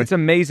his throwing, it's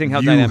amazing how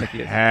dynamic he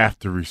is. You have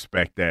to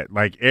respect that.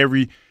 Like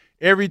every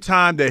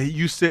time that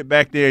you sit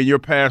back there and you're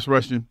pass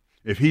rushing,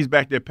 if he's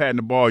back there patting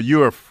the ball,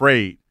 you're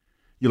afraid.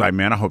 You're like,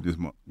 man, I hope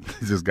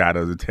this guy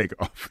doesn't take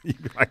off. You're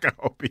like, I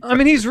hope he does. I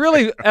mean, he's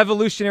really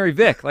evolutionary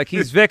Vic. Like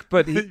he's Vic,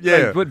 but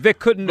what Vic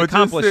couldn't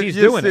accomplish, he's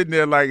doing it. Sitting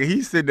there like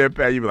he's sitting there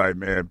patting. You be like,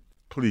 man,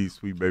 please,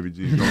 sweet baby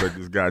Jesus, don't let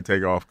this guy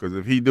take off, because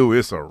if he do,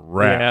 it's a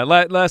wrap.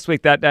 Yeah, last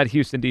week that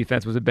Houston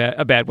defense was a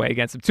bad way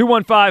against him.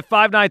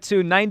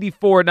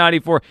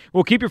 215-592-9494.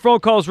 We'll keep your phone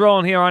calls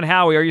rolling here on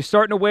Howie. Are you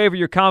starting to waver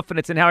your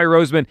confidence in Howie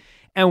Roseman?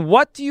 And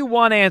what do you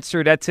want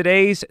answered at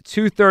today's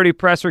 2:30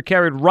 presser,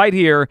 carried right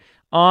here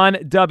on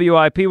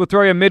WIP? We'll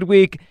throw you a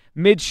midweek,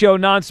 mid-show,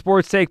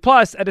 non-sports take,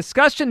 plus a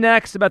discussion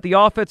next about the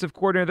offensive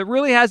coordinator that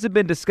really hasn't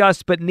been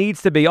discussed but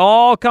needs to be.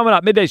 All coming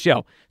up. Midday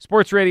Show,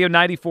 Sports Radio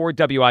 94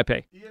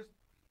 WIP.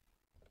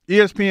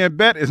 ESPN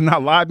Bet is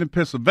now live in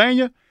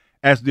Pennsylvania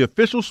as the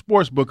official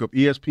sports book of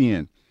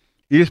ESPN.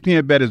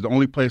 ESPN Bet is the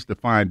only place to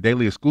find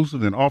daily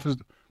exclusives and offers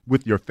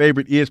with your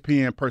favorite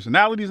ESPN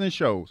personalities and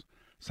shows.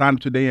 Sign up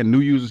today and new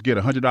users get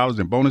 $100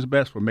 in bonus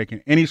bets for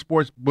making any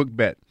sports book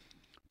bet.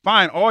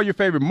 Find all your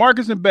favorite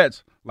markets and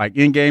bets like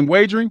in-game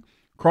wagering,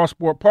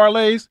 cross-sport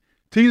parlays,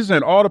 teasers,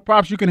 and all the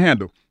props you can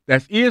handle.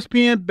 That's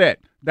ESPN Bet.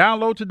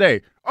 Download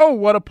today. Oh,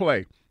 what a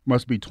play.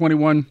 Must be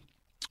 21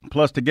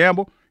 plus to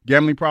gamble.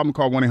 Gambling problem,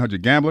 call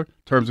 1-800-GAMBLER.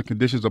 Terms and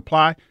conditions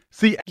apply.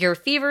 See, your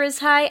fever is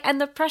high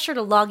and the pressure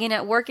to log in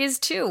at work is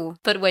too.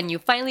 But when you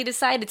finally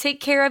decide to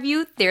take care of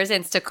you, there's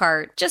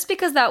Instacart. Just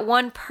because that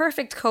one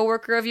perfect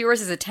coworker of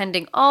yours is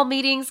attending all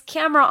meetings,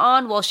 camera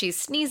on while she's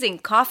sneezing,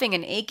 coughing,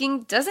 and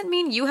aching, doesn't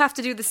mean you have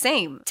to do the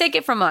same. Take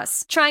it from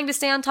us. Trying to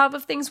stay on top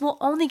of things will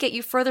only get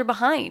you further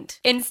behind.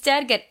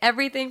 Instead, get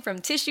everything from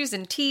tissues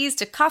and teas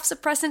to cough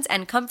suppressants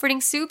and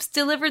comforting soups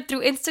delivered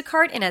through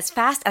Instacart in as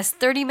fast as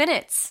 30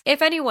 minutes.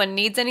 If anyone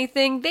needs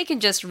anything, they can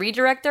just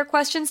redirect their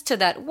questions to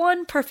that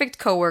one perfect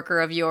coworker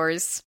of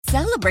yours.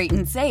 Celebrate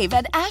and save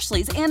at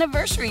Ashley's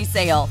Anniversary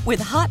Sale. With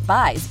Hot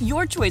Buys,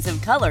 your choice of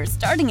colors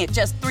starting at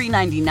just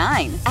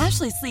 $3.99.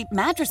 Ashley Sleep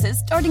mattresses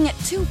starting at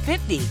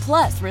 $2.50.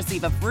 Plus,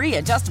 receive a free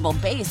adjustable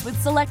base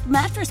with select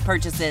mattress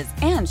purchases.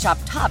 And shop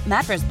top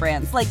mattress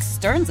brands like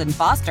Stearns &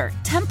 Foster,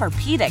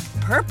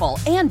 Tempur-Pedic, Purple,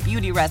 and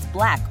Beautyrest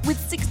Black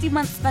with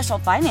 60-month special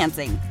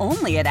financing.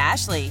 Only at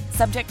Ashley.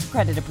 Subject to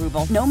credit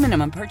approval. No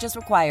minimum purchase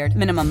required.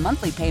 Minimum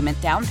monthly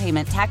payment, down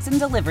payment, tax, and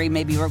delivery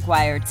may be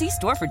required. See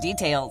store for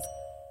details.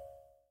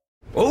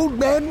 Old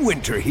Man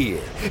Winter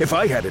here. If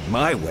I had it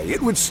my way,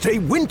 it would stay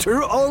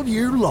winter all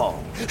year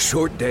long.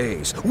 Short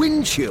days,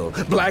 wind chill,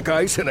 black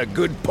ice, and a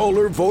good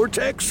polar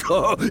vortex.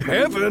 Oh,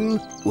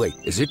 heaven. Wait,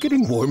 is it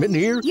getting warm in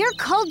here? Your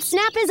cold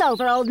snap is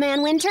over, Old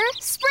Man Winter.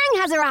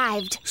 Spring has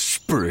arrived.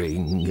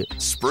 Spring.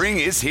 Spring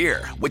is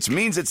here, which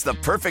means it's the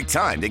perfect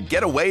time to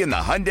get away in the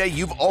Hyundai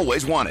you've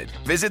always wanted.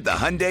 Visit the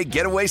Hyundai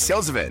Getaway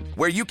Sales Event,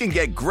 where you can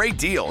get great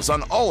deals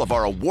on all of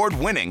our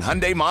award-winning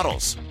Hyundai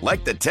models,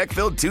 like the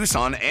tech-filled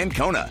Tucson and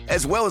Kona,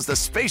 as well as the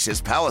spacious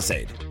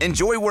Palisade.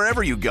 Enjoy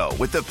wherever you go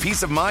with the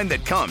peace of mind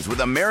that comes with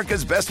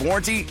America's best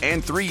warranty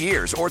and 3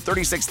 years or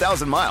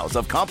 36,000 miles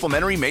of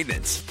complimentary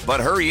maintenance. But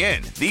hurry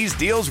in, these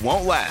deals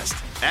won't last.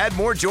 Add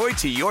more joy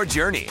to your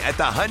journey at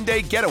the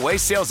Hyundai Getaway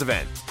Sales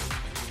Event.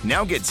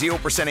 Now get 0%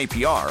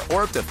 APR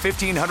or up to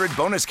 $1,500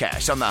 bonus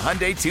cash on the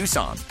Hyundai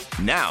Tucson.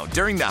 Now,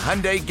 during the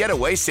Hyundai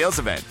Getaway Sales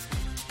Event.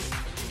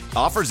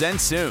 Offers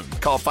end soon.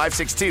 Call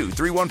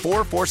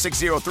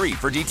 562-314-4603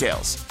 for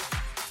details.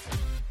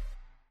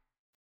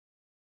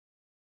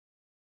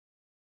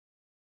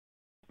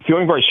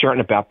 Feeling very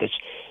certain about this.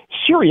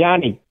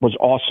 Sirianni was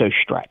also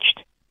stretched.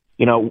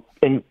 You know,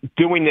 in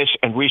doing this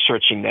and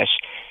researching this,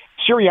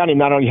 Sirianni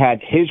not only had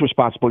his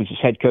responsibilities as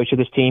head coach of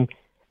this team,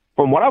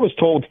 from what I was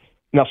told,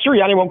 now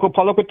Sirianni won't go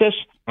public with this.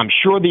 I'm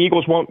sure the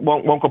Eagles won't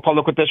go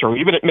public with this or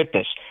even admit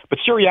this, but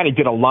Sirianni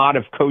did a lot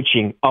of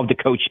coaching of the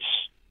coaches.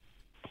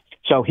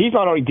 So he's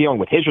not only dealing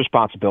with his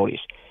responsibilities,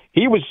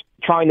 he was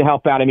trying to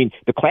help out. I mean,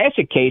 the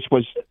classic case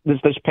was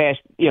this past,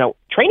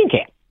 training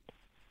camp,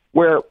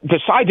 where the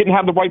side didn't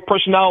have the right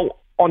personnel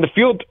on the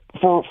field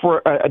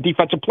for a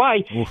defensive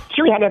play.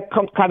 Sirianni had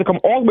to come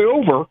all the way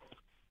over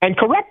and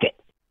correct it.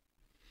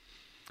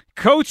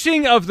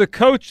 Coaching of the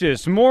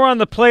coaches. More on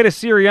the plate of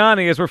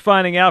Sirianni as we're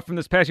finding out from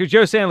this past year.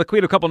 Joe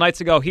Sanliquito a couple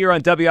nights ago here on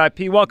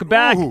WIP. Welcome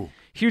back. Ooh.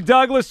 Hugh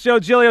Douglas, Joe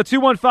Giglio,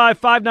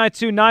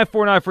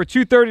 215-592-9494 for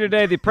 2:30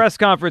 today, the press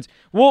conference.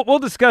 We'll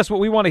discuss what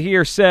we want to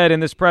hear said in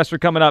this presser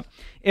coming up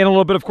in a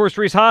little bit. Of course,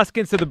 Reese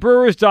Hoskins to the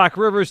Brewers, Doc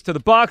Rivers to the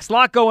Bucks. A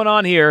lot going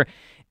on here.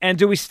 And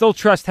do we still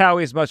trust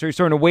Howie as much? Or are you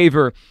starting to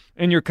waver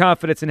in your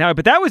confidence in Howie?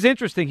 But that was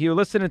interesting, Hugh,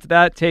 listening to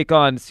that take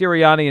on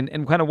Sirianni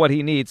and kind of what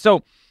he needs.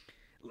 So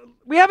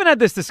we haven't had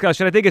this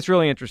discussion. I think it's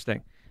really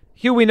interesting.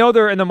 Hugh, we know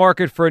they're in the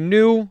market for a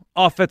new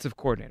offensive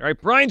coordinator, right?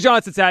 Brian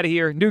Johnson's out of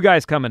here. New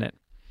guy's coming in.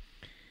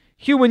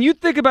 Hugh, when you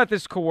think about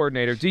this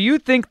coordinator, do you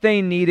think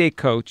they need a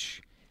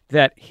coach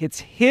that hits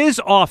his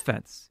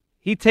offense?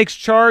 He takes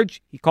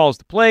charge. He calls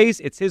the plays.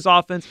 It's his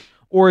offense.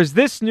 Or is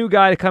this new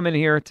guy to come in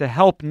here to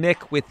help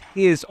Nick with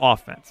his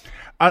offense?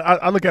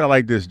 I look at it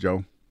like this,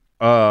 Joe.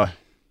 I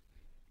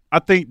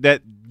think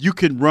that you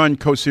can run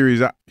Coach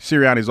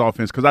Sirianni's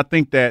offense because I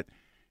think that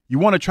you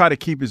want to try to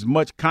keep as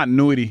much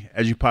continuity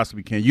as you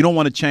possibly can. You don't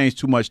want to change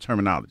too much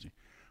terminology.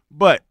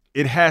 But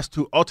it has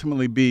to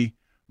ultimately be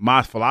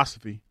my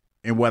philosophy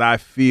and what I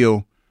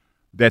feel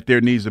that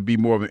there needs to be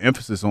more of an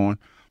emphasis on.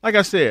 Like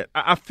I said,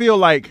 I feel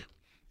like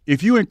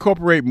if you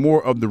incorporate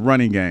more of the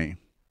running game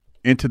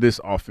into this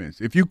offense,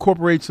 if you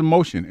incorporate some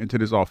motion into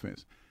this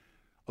offense,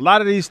 a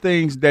lot of these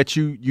things that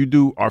you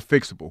do are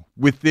fixable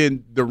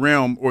within the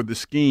realm or the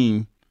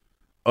scheme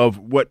of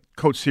what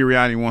Coach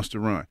Sirianni wants to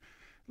run.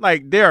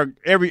 Like there are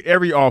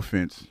every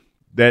offense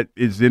that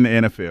is in the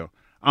NFL,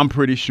 I'm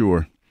pretty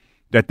sure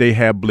that they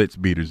have blitz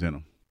beaters in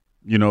them.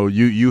 You know,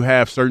 you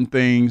have certain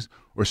things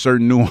or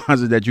certain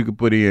nuances that you can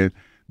put in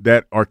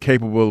that are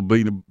capable of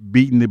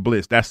beating the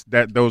blitz.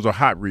 Those are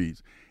hot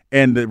reads.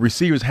 And the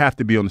receivers have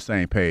to be on the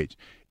same page.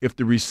 If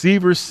the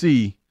receivers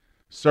see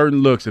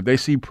certain looks, if they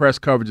see press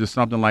coverage or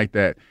something like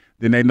that,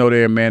 then they know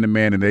they're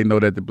man-to-man and they know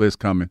that the blitz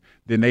coming,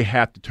 then they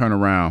have to turn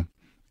around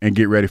and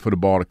get ready for the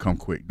ball to come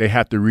quick. They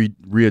have to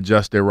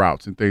readjust their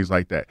routes and things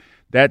like that.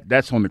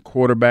 That's on the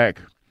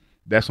quarterback.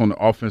 That's on the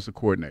offensive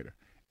coordinator.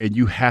 And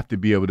you have to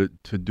be able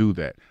to do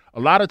that. A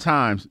lot of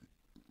times,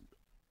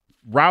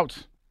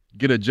 routes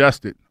get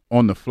adjusted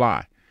on the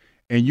fly.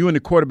 And you and the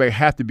quarterback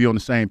have to be on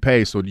the same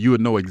page so you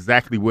would know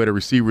exactly where the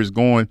receiver is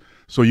going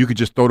so you could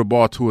just throw the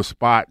ball to a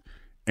spot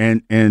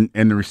and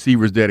the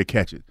receiver's there to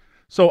catch it.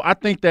 So I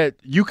think that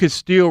you could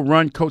still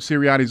run Coach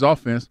Sirianni's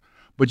offense,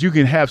 but you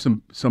can have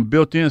some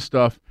built-in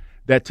stuff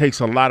that takes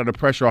a lot of the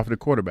pressure off of the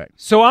quarterback.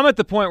 So I'm at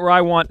the point where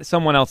I want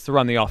someone else to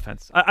run the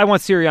offense. I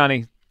want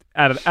Sirianni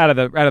out of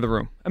the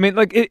room. I mean,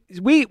 like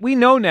we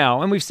know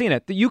now, and we've seen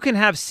it, that you can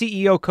have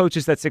CEO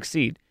coaches that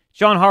succeed.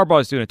 John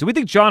Harbaugh's doing it. Do we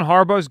think John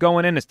Harbaugh's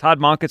going in as Todd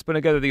Monken's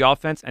putting together the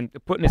offense and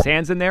putting his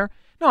hands in there?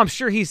 No, I'm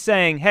sure he's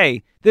saying,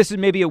 hey, this is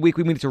maybe a week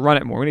we need to run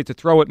it more. We need to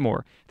throw it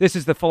more. This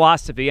is the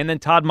philosophy. And then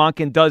Todd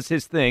Monken does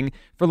his thing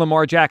for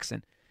Lamar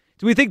Jackson.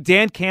 Do we think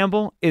Dan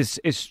Campbell is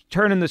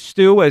turning the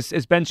stew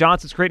as Ben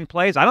Johnson's creating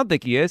plays? I don't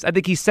think he is. I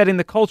think he's setting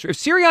the culture. If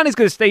Sirianni's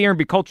going to stay here and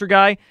be culture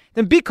guy,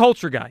 then be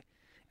culture guy.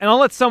 And I'll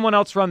let someone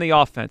else run the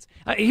offense.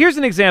 Here's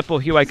an example,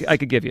 Hugh, I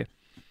could give you.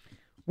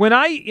 When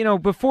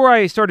before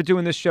I started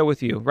doing this show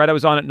with you, right, I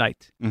was on at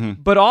night.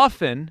 Mm-hmm. But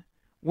often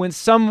when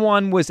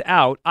someone was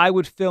out, I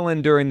would fill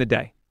in during the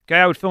day. Okay,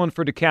 I would fill in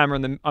for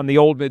DeCamera on the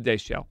old midday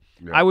show.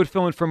 Yeah. I would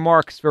fill in for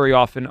Marks very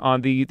often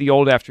on the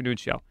old afternoon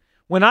show.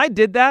 When I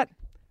did that,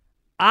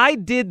 I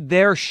did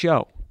their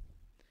show.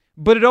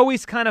 But it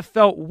always kind of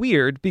felt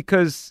weird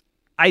because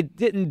I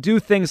didn't do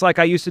things like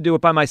I used to do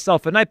it by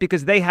myself at night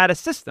because they had a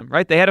system,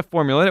 right? They had a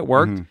formula that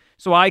worked. Mm-hmm.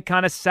 So I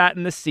kind of sat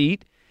in the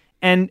seat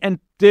and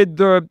did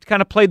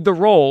played the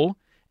role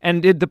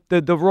and did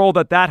the role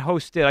that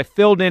host did. I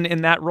filled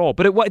in that role.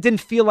 But it didn't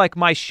feel like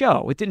my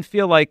show. It didn't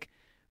feel like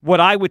what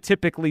I would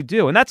typically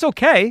do. And that's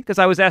okay because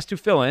I was asked to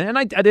fill in, and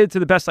I did it to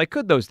the best I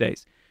could those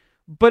days.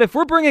 But if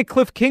we're bringing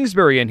Cliff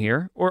Kingsbury in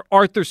here or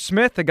Arthur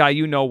Smith, a guy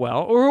you know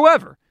well, or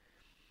whoever,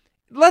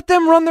 let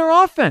them run their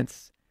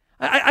offense.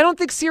 I don't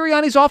think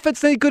Sirianni's offense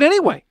is any good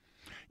anyway.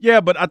 Yeah,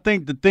 but I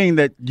think the thing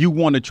that you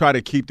want to try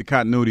to keep the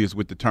continuity is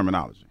with the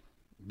terminology.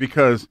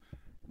 Because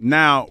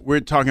now we're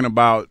talking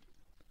about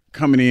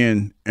coming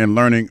in and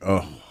learning a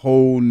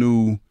whole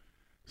new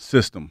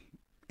system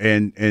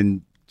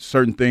and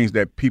certain things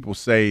that people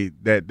say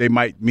that they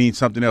might mean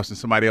something else in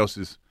somebody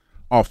else's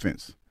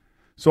offense.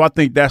 So I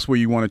think that's where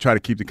you want to try to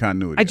keep the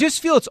continuity. I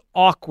just feel it's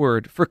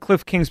awkward for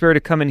Cliff Kingsbury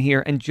to come in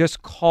here and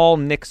just call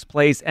Nick's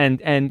plays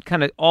and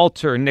kind of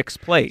alter Nick's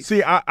plays.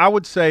 See, I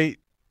would say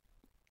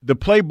the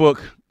playbook,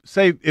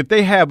 say if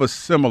they have a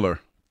similar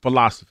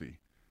philosophy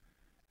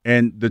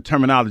and the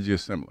terminology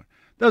is similar,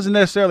 doesn't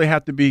necessarily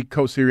have to be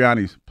Coach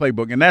Sirianni's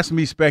playbook. And that's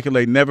me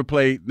speculating. Never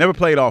played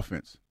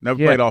offense.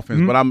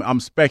 Mm-hmm. But I'm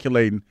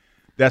speculating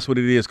that's what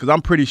it is because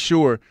I'm pretty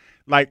sure.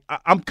 Like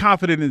I'm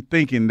confident in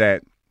thinking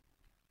that.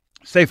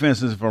 Say, for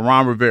instance, if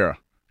Ron Rivera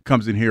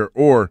comes in here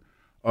or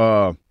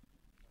not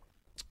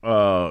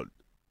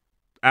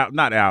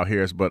Al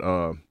Harris, but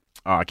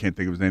I can't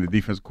think of his name, the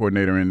defensive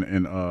coordinator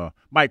in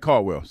Mike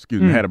Caldwell,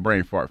 excuse me, I had a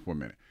brain fart for a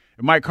minute.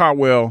 If Mike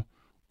Caldwell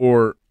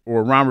or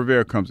Ron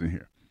Rivera comes in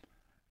here,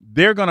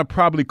 they're going to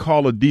probably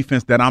call a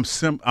defense that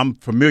I'm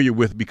familiar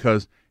with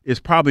because it's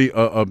probably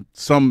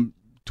some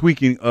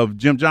tweaking of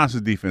Jim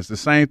Johnson's defense. The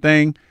same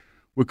thing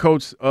with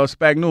Coach Steve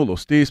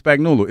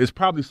Spagnuolo. It's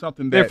probably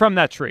something that – they're from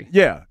that tree.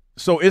 Yeah.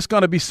 So it's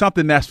going to be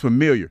something that's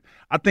familiar.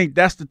 I think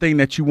that's the thing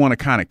that you want to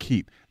kind of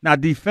keep. Now,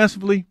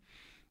 defensively,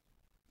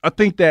 I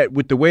think that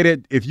with the way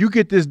that if you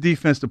get this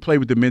defense to play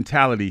with the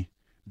mentality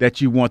that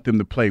you want them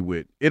to play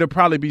with, it'll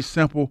probably be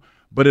simple,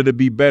 but it'll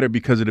be better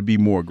because it'll be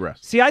more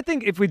aggressive. See, I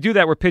think if we do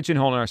that, we're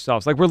pigeonholing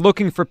ourselves. Like we're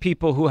looking for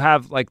people who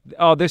have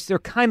they're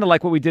kind of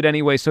like what we did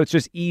anyway, so it's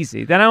just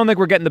easy. Then I don't think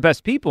we're getting the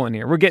best people in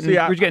here. We're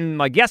getting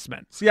like yes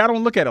men. See, I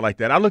don't look at it like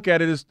that. I look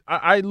at it as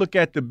I look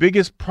at the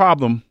biggest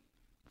problem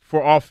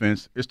for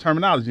offense is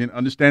terminology and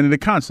understanding the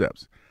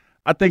concepts.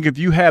 I think if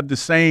you have the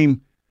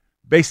same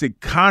basic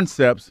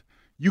concepts,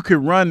 you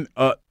could run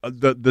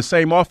the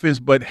same offense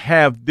but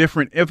have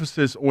different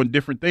emphasis on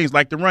different things,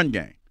 like the run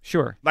game.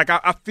 Sure. Like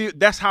I feel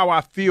that's how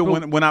I feel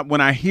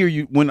when I hear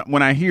you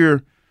when I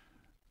hear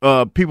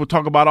people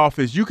talk about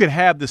offense. You could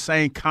have the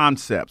same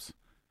concepts,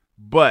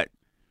 but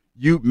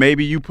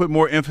maybe you put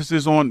more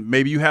emphasis on,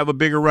 maybe you have a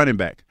bigger running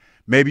back.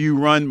 Maybe you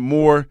run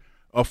more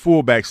a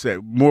fullback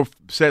set, more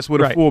sets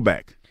with a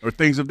fullback, or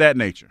things of that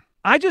nature.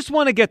 I just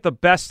want to get the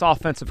best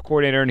offensive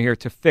coordinator in here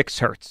to fix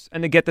Hurts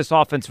and to get this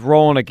offense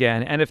rolling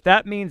again. And if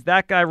that means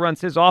that guy runs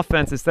his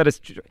offense instead of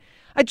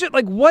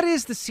what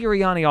is the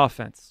Sirianni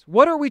offense?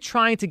 What are we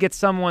trying to get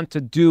someone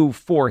to do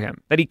for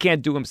him that he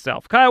can't do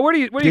himself? Kyle, where do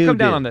you come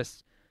down on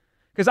this?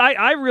 Because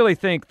I really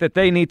think that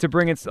they need to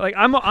bring in, like,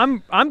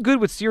 I'm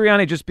good with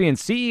Sirianni just being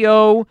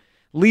CEO,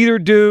 leader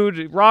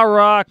dude,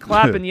 rah-rah,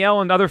 clap and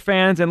yell and other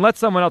fans, and let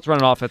someone else run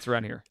an offense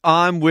around here.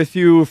 I'm with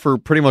you for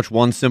pretty much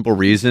one simple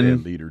reason. Yeah,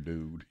 leader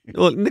dude.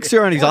 Well, Nick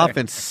Sirianni's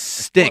offense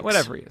stinks.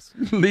 Whatever he is.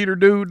 Leader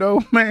dude,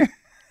 though, man.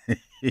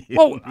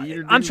 Well,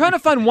 I'm trying to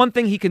find one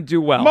thing he can do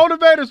well.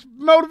 Motivate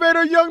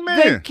a young man.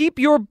 Then keep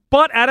your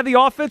butt out of the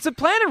offensive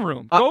planning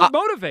room. Go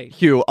motivate.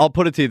 Hugh, I'll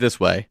put it to you this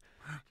way.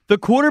 The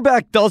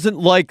quarterback doesn't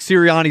like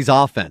Sirianni's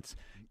offense.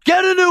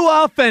 Get a new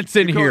offense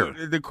in here.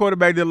 The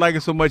quarterback didn't like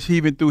it so much he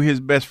even threw his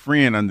best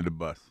friend under the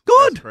bus.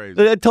 Good. That's crazy.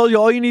 That tells you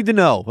all you need to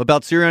know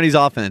about Sirianni's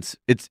offense.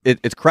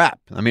 It's crap.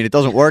 I mean, it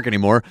doesn't work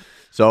anymore.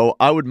 So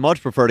I would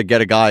much prefer to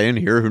get a guy in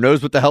here who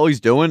knows what the hell he's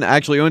doing,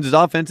 actually owns his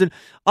offense. And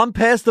I'm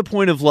past the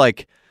point of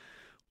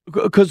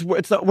because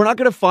we're not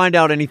going to find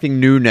out anything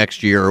new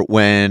next year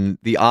when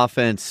the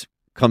offense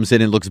comes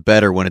in and looks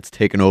better when it's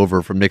taken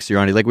over from Nick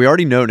Sirianni. Like, we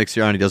already know Nick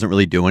Sirianni doesn't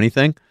really do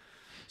anything.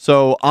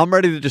 So I'm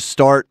ready to just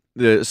start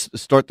this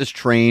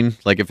train.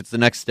 Like, if it's the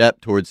next step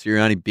towards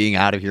Sirianni being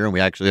out of here and we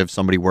actually have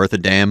somebody worth a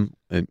damn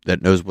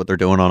that knows what they're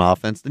doing on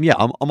offense, then yeah,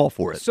 I'm all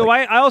for it. So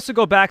I also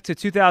go back to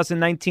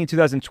 2019,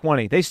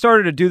 2020. They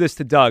started to do this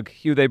to Doug,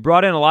 Hugh. They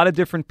brought in a lot of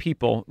different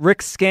people.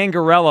 Rich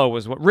Scangarello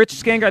was what? Rich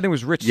Scangarello? I think it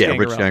was Rich Scangarello. Yeah,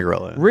 Rich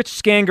Scangarello. Yeah. Rich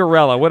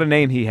Scangarello. What a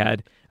name he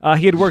had.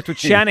 He had worked with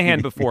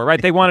Shanahan before,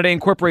 right? They wanted to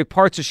incorporate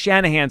parts of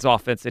Shanahan's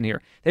offense in here.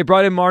 They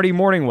brought in Marty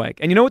Morningweg.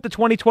 And you know what the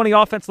 2020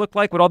 offense looked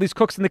like with all these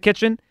cooks in the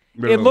kitchen?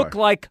 It looked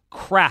like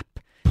crap.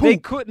 Poop. They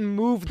couldn't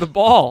move the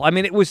ball. I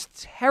mean, it was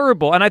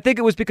terrible. And I think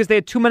it was because they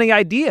had too many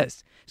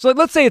ideas. So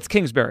let's say it's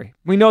Kingsbury.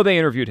 We know they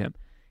interviewed him.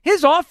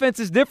 His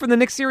offense is different than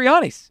Nick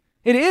Sirianni's.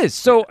 It is.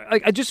 So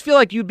I just feel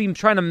like you'd be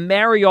trying to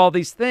marry all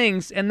these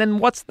things, and then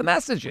what's the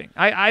messaging?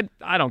 I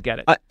don't get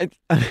it.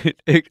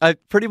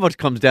 It pretty much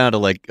comes down to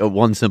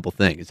one simple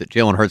thing, is that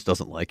Jalen Hurts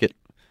doesn't like it.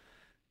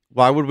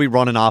 Why would we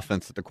run an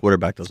offense that the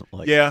quarterback doesn't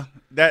like? Yeah,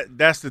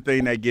 that's the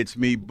thing that gets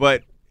me.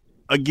 But,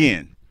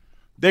 again,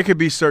 there could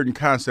be certain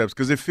concepts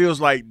because it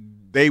feels like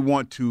they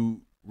want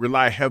to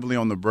rely heavily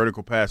on the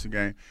vertical passing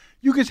game.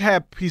 You could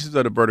have pieces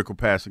of the vertical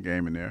passing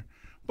game in there,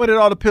 but it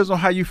all depends on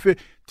how you fit.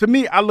 To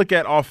me, I look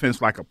at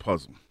offense like a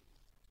puzzle,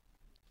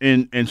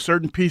 and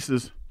certain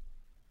pieces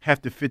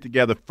have to fit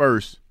together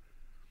first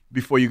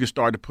before you can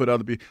start to put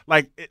other pieces.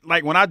 Like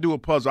when I do a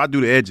puzzle, I do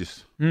the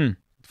edges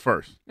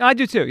first. I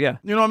do too, yeah.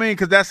 You know what I mean?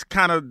 Because that's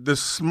kind of the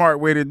smart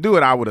way to do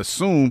it, I would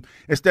assume,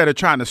 instead of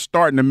trying to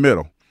start in the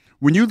middle.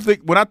 When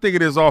I think of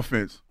this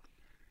offense,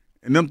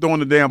 and them throwing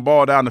the damn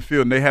ball down the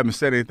field and they haven't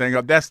set anything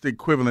up, that's the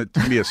equivalent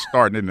to me of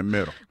starting in the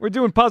middle. We're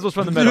doing puzzles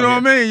from the middle. You know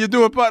what I mean? You're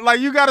doing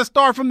you got to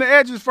start from the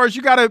edges first.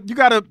 You got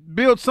to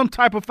build some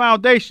type of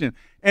foundation.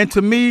 And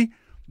to me,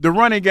 the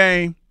running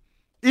game,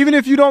 even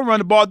if you don't run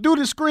the ball, do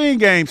the screen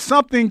game,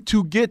 something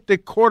to get the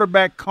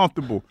quarterback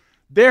comfortable.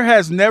 There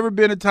has never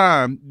been a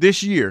time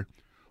this year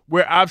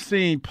where I've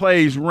seen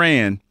plays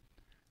ran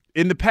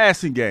in the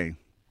passing game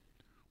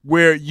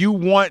where you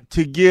want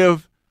to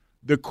give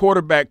the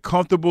quarterback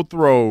comfortable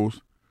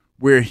throws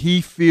where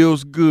he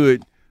feels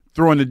good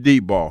throwing the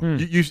deep ball.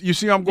 You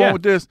see how I'm going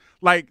with this?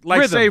 Like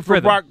rhythm, say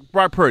for Brock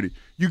Purdy,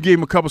 you gave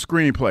him a couple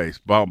screen plays,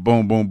 boom,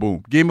 boom, boom,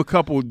 boom. Give him a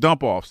couple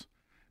dump offs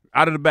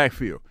out of the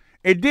backfield.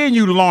 And then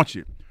you launch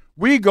it.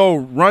 We go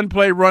run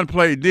play,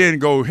 then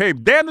go, hey,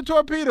 damn the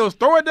torpedoes,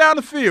 throw it down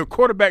the field.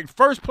 Quarterback,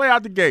 first play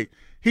out the gate,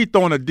 he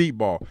throwing a deep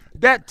ball.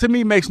 That, to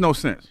me, makes no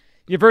sense.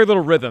 You have very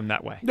little rhythm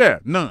that way. Yeah,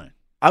 none.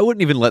 I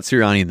wouldn't even let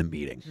Sirianni in the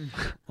meeting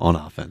on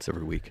offense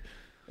every week.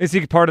 Is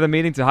he part of the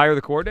meeting to hire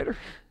the coordinator?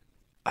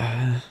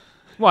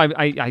 Well,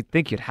 I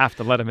think you'd have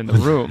to let him in the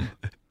room.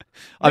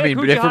 I mean,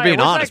 but if we're being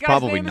honest,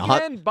 probably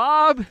not. Again?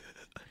 Bob?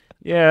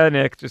 Yeah,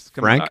 Nick. Just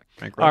come Frank? on.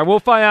 Frank All right, we'll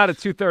find out at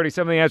 2:30.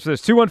 Some of the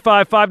answers to this.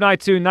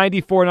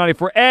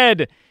 215-592-9494.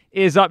 Ed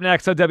is up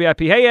next on WIP.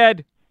 Hey,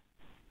 Ed.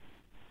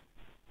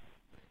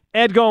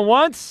 Ed going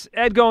once.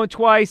 Ed going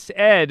twice.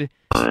 Ed.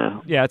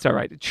 Yeah, it's all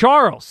right.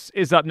 Charles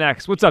is up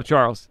next. What's up,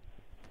 Charles?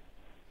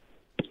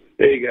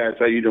 Hey, guys.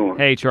 How you doing?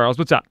 Hey, Charles.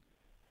 What's up?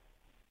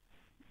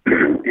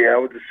 Yeah, I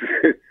was just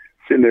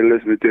sitting there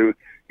listening to,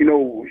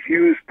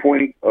 Hugh's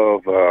point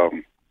of,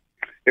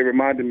 it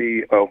reminded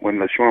me of when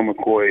LaShawn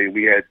McCoy,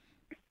 we had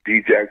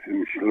D.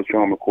 Jackson and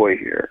LaShawn McCoy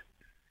here.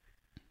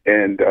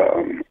 And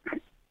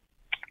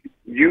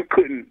you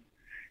couldn't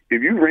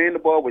if you ran the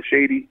ball with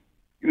Shady,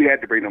 you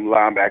had to bring them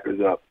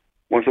linebackers up.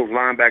 Once those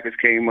linebackers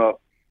came up,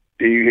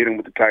 then you hit them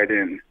with the tight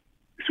end.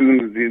 As soon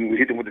as you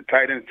hit them with the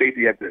tight end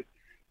safety, you have to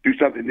do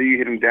something. Then you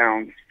hit them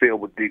downfield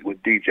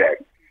with D-Jack.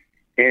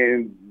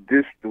 And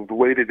the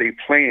way that they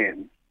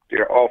plan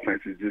their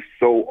offense is just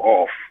so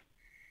off.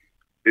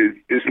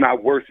 It's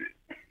not worth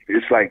it.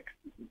 It's like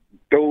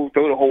throw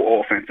the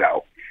whole offense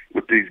out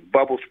with these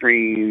bubble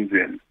screens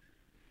and.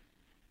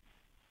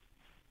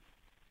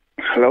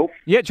 Hello?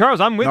 Yeah, Charles,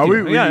 I'm with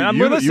you. I'm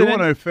listening. You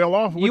want to fell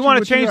off? You want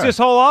to change this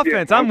whole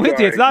offense? Yeah, I'm with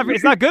you. It's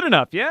not good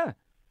enough. Yeah.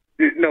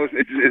 No,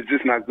 it's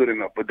just not good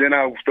enough. But then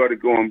I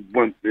started going. I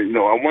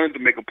wanted to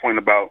make a point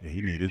about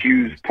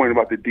Hugh's point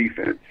about the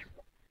defense.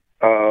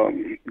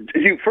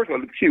 Hugh, first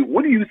of all, Hugh,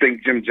 what do you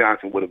think Jim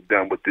Johnson would have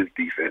done with this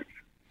defense?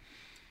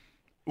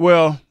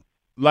 Well,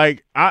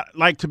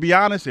 to be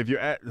honest,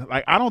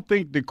 I don't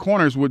think the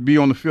corners would be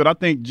on the field. I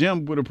think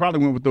Jim would have probably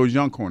went with those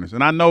young corners,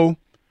 and I know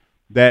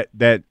that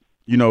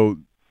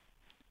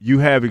you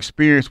have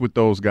experience with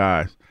those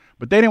guys,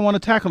 but they didn't want to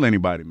tackle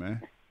anybody,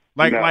 man.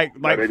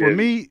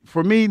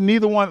 For me,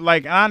 neither one.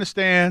 Like, I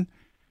understand,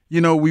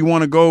 we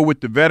want to go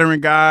with the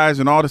veteran guys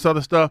and all this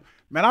other stuff.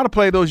 Man, I'd have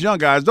played those young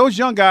guys. Those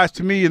young guys,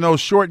 to me, in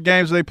those short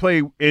games they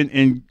play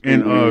in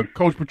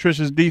Coach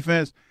Patricia's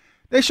defense,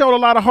 they showed a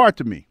lot of heart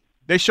to me.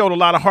 They showed a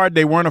lot of heart.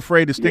 They weren't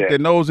afraid to stick their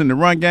nose in the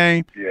run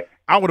game. Yeah.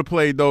 I would have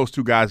played those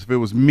two guys if it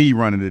was me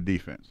running the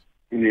defense.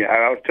 Yeah,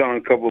 I was telling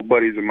a couple of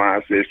buddies of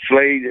mine, I said,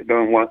 Slade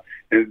don't want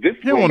 – he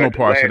don't want no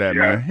parts of that,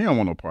 man. He don't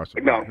want no parts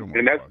of that. No,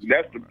 and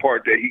that's the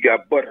part that he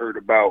got butthurt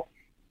about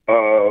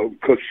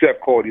because Seth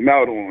called him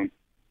out on.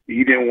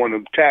 He didn't want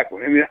to tackle.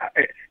 I mean,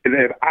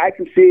 if I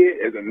can see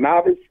it as a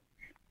novice,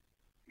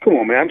 come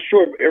on, man. I'm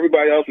sure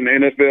everybody else in the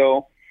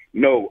NFL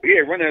know,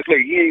 run that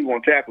Slade. He ain't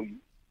going to tackle you.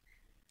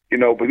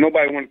 But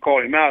nobody want to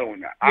call him out on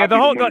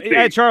that.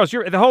 Yeah, Charles,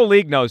 the whole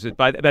league knows it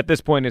at this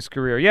point in his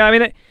career. Yeah, I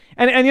mean,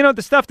 and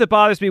the stuff that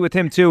bothers me with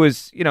him too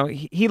is,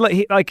 he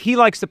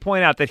likes to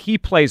point out that he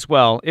plays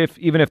well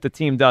even if the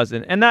team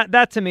doesn't, and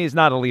that to me is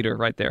not a leader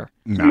right there.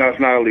 No, it's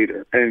not a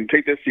leader. And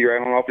take that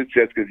right on off his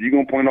chest because you're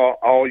gonna point out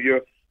all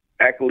your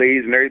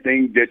accolades and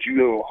everything that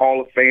you're a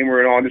Hall of Famer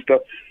and all this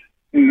stuff.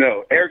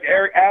 No, Eric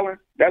Allen,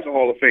 that's a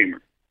Hall of Famer.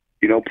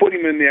 Put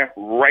him in there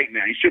right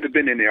now. He should have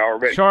been in there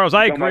already. Charles,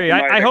 I agree.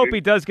 I hope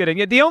he does get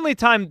in. The only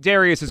time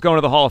Darius is going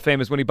to the Hall of Fame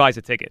is when he buys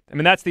a ticket. I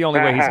mean, that's the only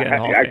way he's getting the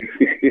Hall of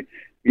Fame.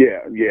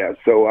 Yeah.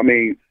 So, I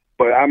mean,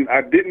 but I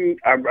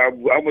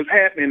was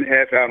half in,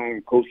 half out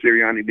on Coach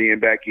Sirianni being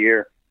back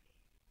here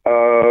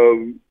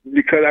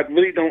because I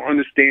really don't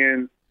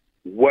understand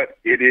what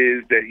it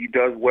is that he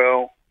does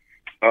well.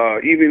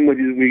 Even when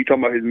you talk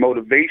about his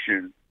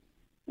motivation,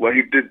 well,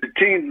 the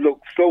team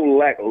looked so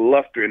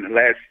lackluster in the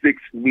last 6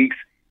 weeks,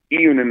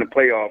 even in the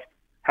playoffs.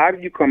 How do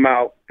you come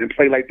out and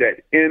play like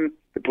that in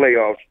the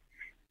playoffs?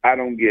 I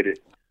don't get it.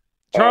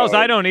 Charles,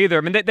 I don't either.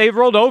 I mean, they've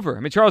rolled over. I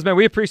mean, Charles, man,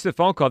 we appreciate the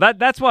phone call.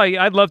 That's why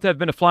I'd love to have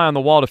been a fly on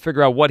the wall to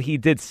figure out what he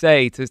did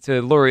say to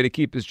Lurie to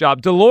keep his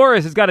job.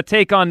 Dolores has got to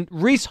take on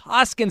Reese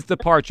Hoskins'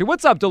 departure.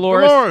 What's up,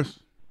 Dolores?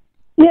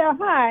 Yeah,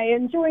 hi.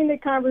 Enjoying the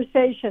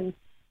conversation.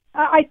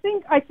 I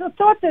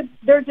thought that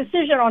their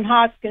decision on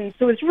Hoskins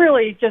was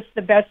really just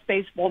the best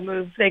baseball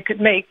move they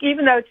could make.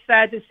 Even though it's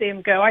sad to see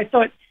him go, I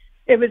thought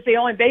it was the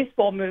only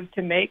baseball move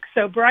to make.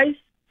 So Bryce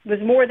was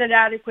more than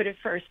adequate at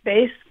first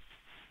base.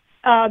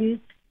 And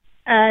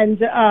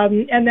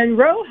then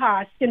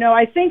Rojas,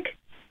 I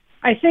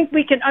think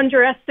we can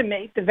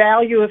underestimate the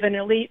value of an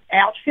elite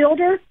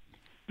outfielder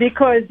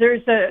because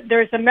there's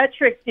a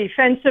metric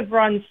defensive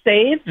runs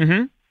saved,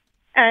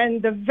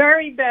 and the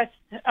very best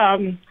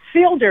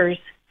fielders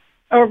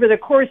over the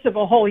course of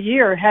a whole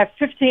year have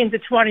 15 to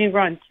 20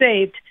 runs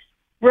saved.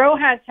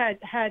 Rojas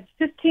had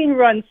 15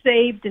 runs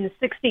saved in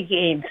 60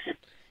 games.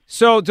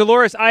 So,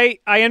 Dolores, I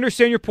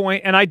understand your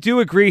point, and I do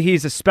agree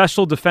he's a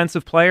special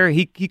defensive player.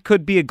 He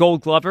could be a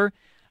Gold Glover.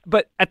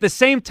 But at the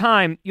same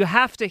time, you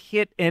have to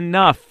hit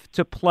enough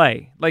to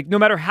play. Like, no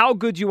matter how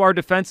good you are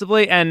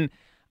defensively, and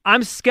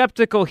I'm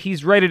skeptical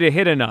he's ready to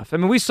hit enough. I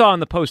mean, we saw in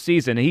the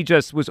postseason, he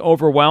just was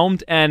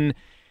overwhelmed, and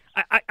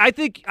I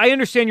think I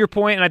understand your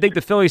point, and I think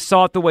the Phillies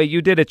saw it the way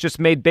you did. It just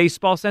made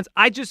baseball sense.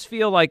 I just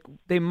feel like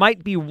they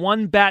might be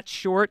one bat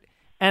short,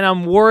 and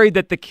I'm worried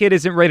that the kid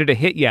isn't ready to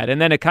hit yet. And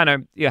then it kind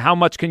of, how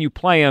much can you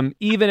play him,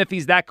 even if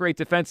he's that great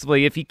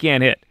defensively, if he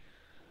can't hit?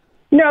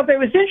 No, but it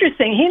was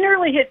interesting. He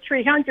nearly hit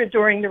 300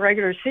 during the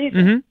regular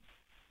season.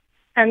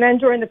 And then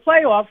during the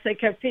playoffs, they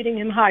kept feeding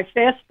him high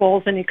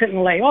fastballs, and he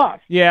couldn't lay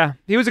off. Yeah,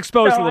 he was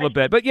exposed a little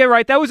bit. But, yeah,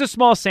 right, that was a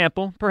small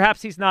sample.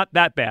 Perhaps he's not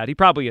that bad. He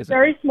probably isn't.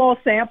 Very small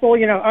sample,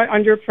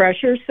 under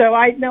pressure. So,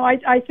 I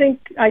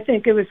think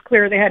it was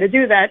clear they had to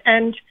do that.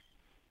 And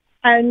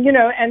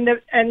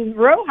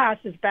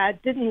Rojas'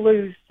 bat didn't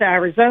lose to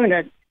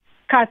Arizona.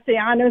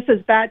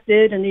 Castellanos' bat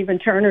did, and even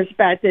Turner's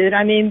bat did.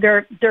 I mean,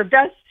 their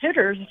best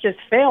hitters just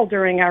failed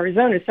during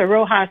Arizona, so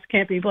Rojas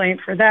can't be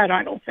blamed for that,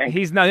 I don't think.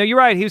 He's not. You're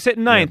right. He was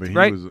hitting ninth,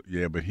 right?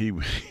 But he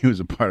was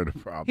a part of the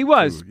problem. He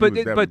was, but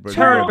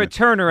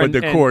Turner and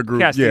the core group,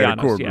 Castellanos,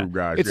 the core group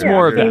guys. It's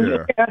more of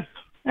that. Yeah.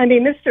 I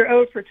mean, Mr.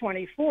 O for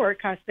 24,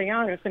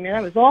 Castellanos. I mean,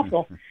 that was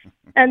awful.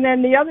 And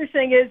then the other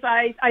thing is,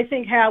 I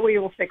think Howie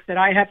will fix it.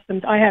 I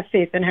have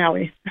faith in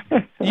Howie.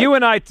 You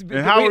and I,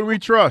 and Howie we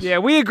trust. Yeah,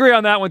 we agree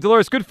on that one.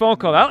 Dolores, good phone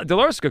call.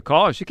 Dolores, good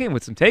call. She came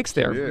with some takes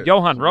there.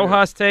 Johan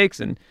Rojas takes,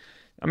 and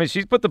I mean,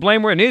 she's put the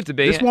blame where it needs to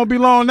be. This won't be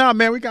long now,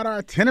 man. We got our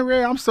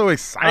itinerary. I'm so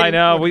excited. I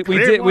know.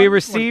 We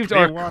received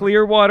our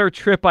Clearwater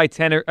trip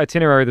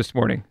itinerary this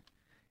morning.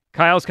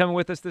 Kyle's coming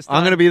with us this time.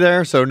 I'm going to be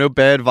there, so no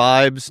bad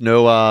vibes,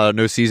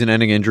 no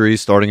season-ending injuries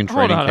starting in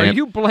training camp. Are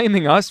you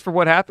blaming us for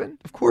what happened?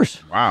 Of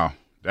course. Wow,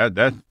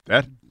 that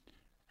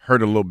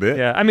hurt a little bit.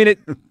 Yeah, I mean it.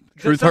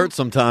 Truth hurts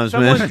sometimes,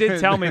 man. Someone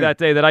did tell me that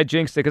day that I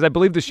jinxed it because I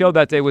believe the show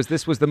that day was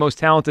the most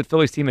talented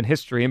Phillies team in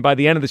history, and by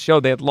the end of the show,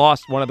 they had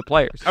lost one of the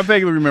players. I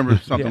vaguely remember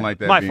something like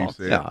that my being fault.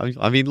 said. Yeah,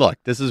 I mean, look,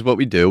 this is what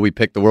we do. We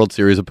pick the World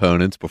Series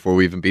opponents before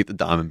we even beat the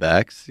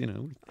Diamondbacks. You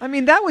know. I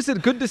mean, that was a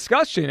good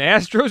discussion.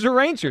 Astros or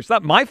Rangers. It's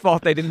not my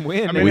fault they didn't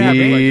win. I mean,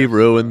 we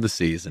ruined the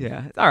season.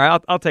 Yeah. All right,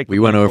 I'll take the We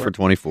blame went for 0 for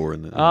 24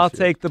 in the I'll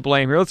take the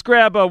blame here. Let's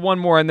grab one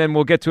more, and then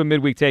we'll get to a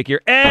midweek take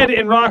here. Ed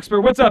in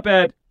Roxbury. What's up,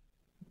 Ed?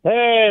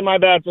 Hey, my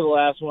bad for the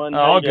last one.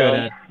 All good,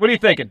 Ed. What are you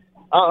thinking?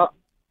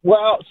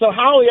 Well, so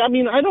Howie, I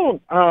mean,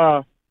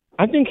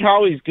 I think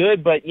Howie's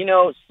good, but, you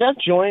know, Seth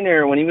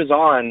Joyner, when he was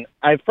on,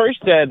 I first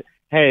said,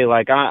 hey,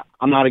 like,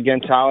 I'm not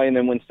against Howie, and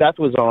then when Seth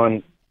was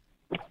on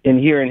and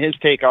hearing his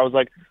take, I was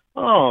like,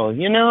 oh,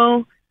 you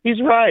know, he's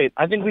right.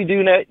 I think we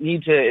do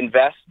need to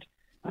invest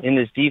in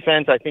this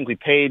defense. I think we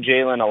paid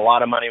Jalen a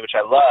lot of money, which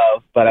I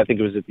love, but I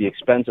think it was at the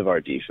expense of our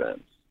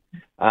defense.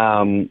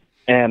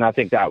 And I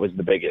think that was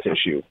the biggest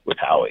issue with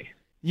Howie.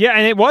 Yeah,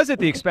 and it was at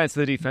the expense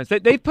of the defense.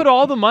 They put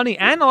all the money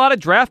and a lot of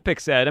draft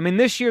picks, Ed. I mean,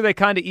 this year they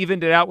kind of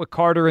evened it out with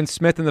Carter and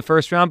Smith in the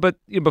first round, but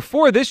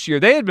before this year,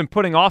 they had been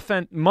putting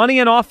money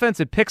in offense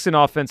and picks in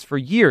offense for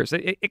years.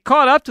 It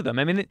caught up to them.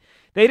 I mean,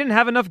 they didn't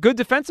have enough good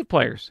defensive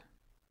players.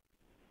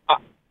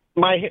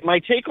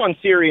 My take on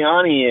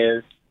Sirianni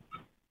is,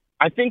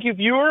 I think if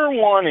you're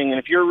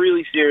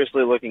really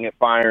seriously looking at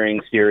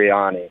firing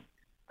Sirianni,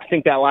 I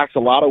think that lacks a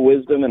lot of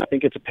wisdom, and I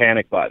think it's a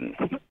panic button.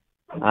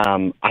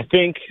 I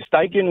think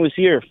Steichen was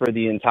here for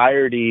the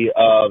entirety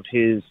of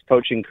his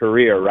coaching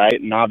career, right?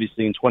 And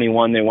obviously in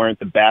 21, they weren't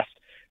the best,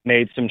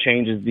 made some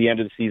changes at the end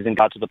of the season,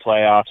 got to the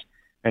playoffs,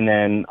 and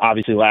then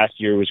obviously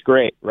last year was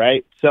great,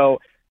 right?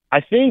 So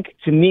I think,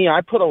 to me,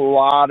 I put a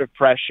lot of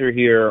pressure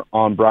here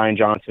on Brian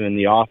Johnson in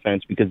the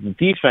offense because the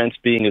defense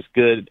being the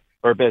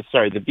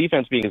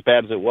defense being as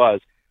bad as it was,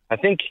 I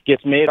think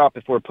gets made up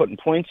if we're putting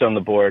points on the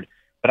board.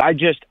 But I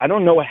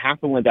don't know what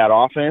happened with that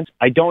offense.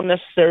 I don't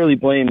necessarily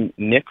blame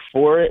Nick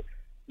for it,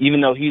 even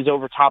though he's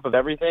over top of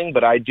everything.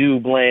 But I do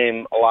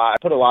blame a lot. I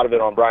put a lot of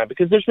it on Brian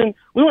because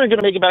we weren't going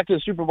to make it back to the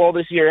Super Bowl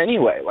this year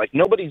anyway. Like,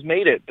 nobody's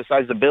made it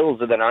besides the Bills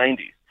of the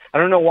 90s. I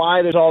don't know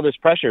why there's all this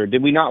pressure.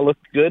 Did we not look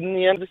good in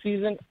the end of the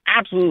season?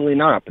 Absolutely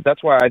not. But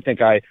that's why I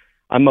think I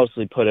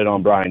mostly put it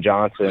on Brian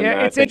Johnson.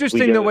 Yeah, it's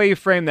interesting the way you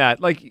frame that.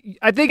 Like,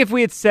 I think if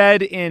we had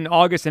said in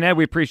August, and Ed,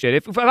 we appreciate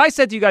it. If I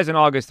said to you guys in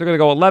August, they're going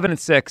to go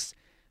 11-6.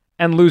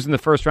 And lose in the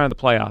first round of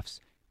the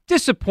playoffs.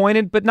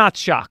 Disappointed, but not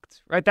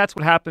shocked, right? That's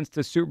what happens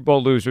to Super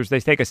Bowl losers.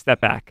 They take a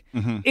step back.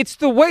 Mm-hmm. It's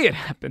the way it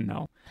happened,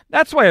 though.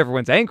 That's why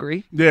everyone's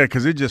angry. Yeah,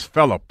 because it just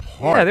fell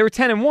apart. Yeah, they were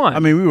 10-1. I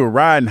mean, we were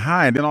riding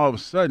high, and then all of a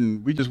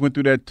sudden, we just went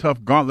through that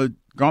tough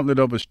gauntlet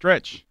of a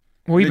stretch.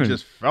 Well, it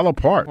just fell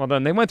apart. Well,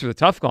 then they went through the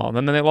tough call,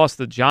 and then they lost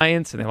the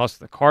Giants, and they lost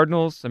the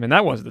Cardinals. I mean,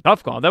 that was the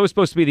tough call. That was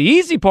supposed to be the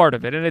easy part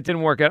of it, and it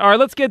didn't work out. All right,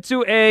 let's get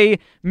to a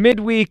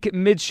midweek,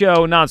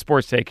 mid-show,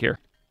 non-sports take here.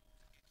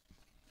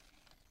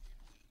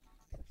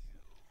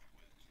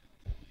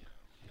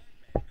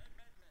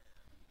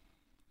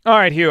 All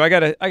right, Hugh, I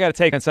got a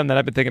take on something that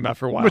I've been thinking about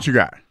for a while. What you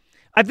got?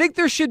 I think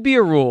there should be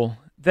a rule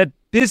that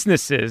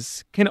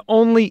businesses can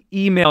only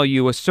email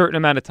you a certain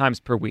amount of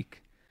times per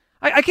week.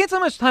 I can't tell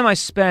how much time I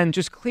spend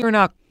just clearing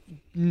out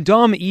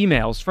dumb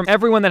emails from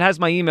everyone that has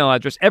my email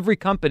address, every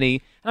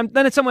company. And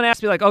then someone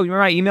asks me, like, oh, you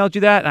remember I emailed you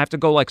that? And I have to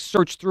go, like,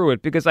 search through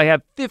it because I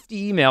have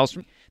 50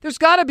 emails. There's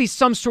got to be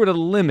some sort of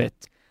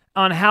limit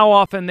on how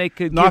often they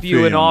could give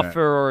you an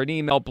offer or an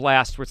email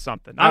blast with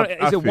something.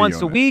 Is it once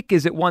a week?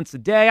 Is it once a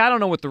day? I don't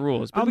know what the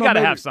rule is, but we got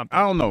to have something.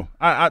 I don't know.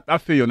 I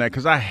feel you on that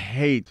because I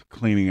hate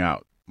cleaning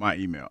out my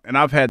email. And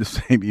I've had the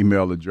same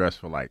email address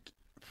for, like,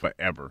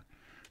 forever.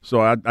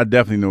 So I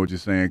definitely know what you're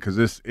saying because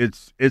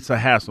it's a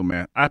hassle,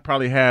 man. I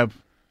probably have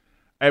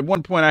 – at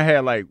one point I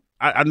had, like –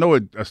 I know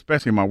it,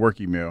 especially in my work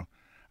email.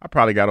 I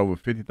probably got over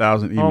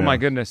 50,000 emails. Oh, my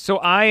goodness.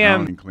 So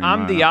I'm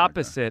the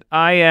opposite.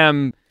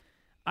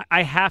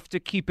 I have to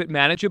keep it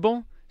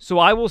manageable, so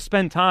I will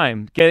spend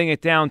time getting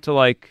it down to,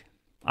 like,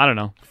 I don't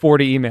know,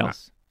 40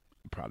 emails.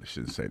 I probably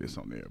shouldn't say this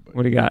on there. But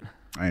what do you got?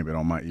 I ain't been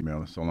on my email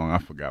in so long, I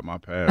forgot my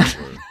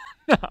password.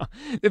 No.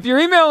 If you're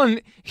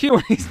emailing Hugh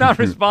and he's not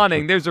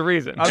responding, there's a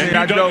reason. I mean,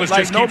 I don't,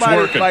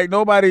 like,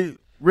 nobody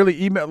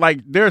really email. Like,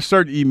 there are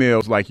certain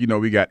emails, like, you know,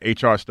 we got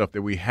HR stuff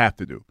that we have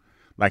to do.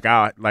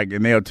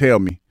 And they'll tell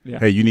me,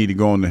 hey, you need to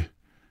go on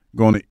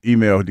the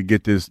email to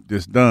get this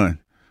done.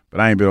 But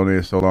I ain't been on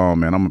there so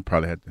long, man. I'm going to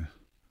probably have to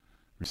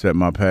reset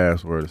my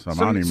password or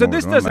something. I don't even So know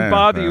this what doesn't my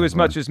bother you as password.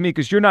 much as me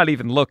because you're not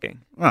even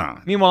looking.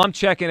 Meanwhile, I'm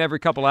checking every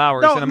couple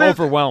hours and I'm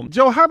overwhelmed.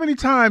 Joe, how many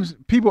times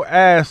people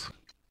ask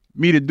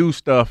me to do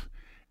stuff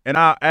and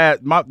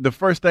the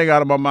first thing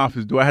out of my mouth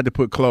is, do I have to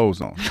put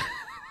clothes on?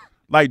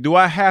 Like, do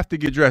I have to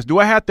get dressed? Do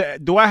I have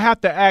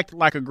to act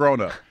like a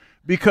grown-up?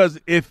 Because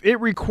if it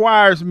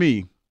requires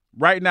me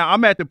right now,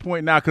 I'm at the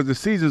point now because the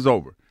season's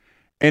over.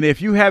 And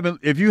if you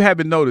haven't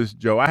noticed,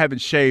 Joe, I haven't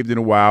shaved in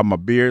a while. My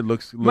beard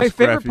looks My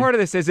favorite scruffy. part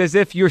of this is as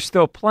if you're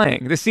still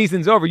playing. The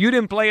season's over. You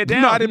didn't play it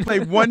down. No, I didn't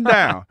play one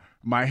down.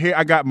 My hair,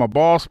 I got my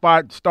bald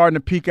spot starting to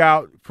peek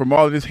out from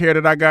all of this hair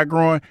that I got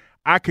growing.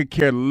 I could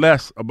care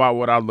less about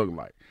what I look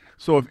like.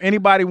 So if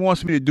anybody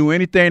wants me to do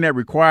anything that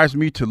requires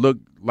me to look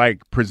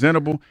like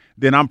presentable,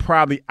 then I'm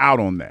probably out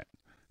on that.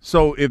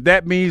 So if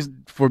that means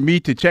for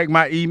me to check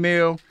my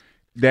email,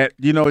 that,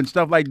 and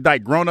stuff like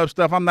grown-up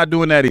stuff, I'm not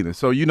doing that either.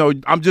 So,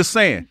 I'm just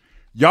saying,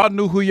 y'all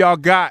knew who y'all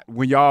got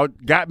when y'all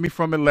got me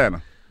from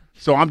Atlanta.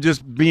 So I'm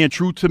just being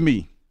true to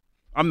me.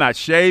 I'm not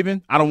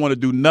shaving. I don't want to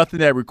do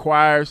nothing that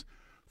requires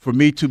for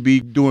me to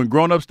be doing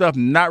grown-up stuff.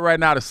 Not right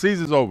now. The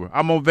season's over.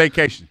 I'm on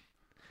vacation.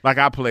 Like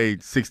I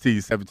played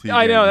 16, 17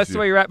 I know, games that's this the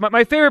year. way you're at.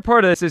 My favorite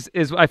part of this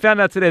is I found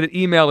out today that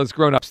email is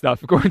grown-up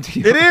stuff, according to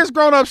you. It is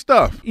grown-up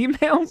stuff.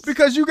 Emails?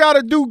 Because you got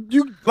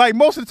to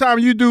most of the time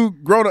you do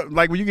grown-up,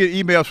 like when you get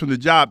emails from the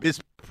job,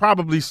 it's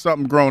probably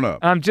something grown-up.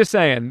 I'm just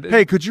saying.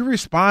 Hey, could you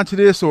respond to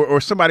this?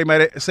 Or somebody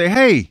might say,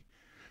 hey,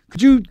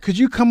 could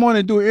you come on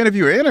and do an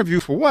interview? An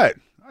interview for what?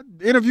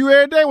 I interview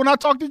every day. When I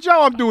talk to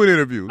Joe, I'm doing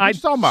interviews. What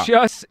you talking about?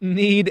 Just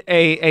need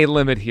a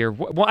limit here.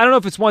 Well, I don't know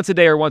if it's once a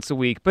day or once a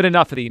week, but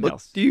enough of the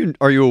emails.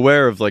 Are you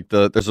aware of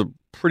there's a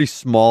pretty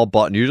small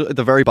button usually at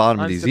the very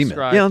bottom of these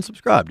emails? Yeah,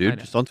 unsubscribe, dude.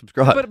 Just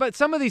unsubscribe. But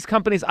some of these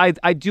companies,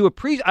 I do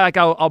appreciate. Like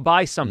I'll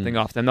buy something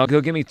off them.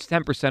 They'll give me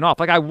 10% off.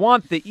 Like I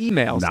want the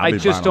emails. I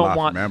just don't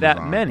want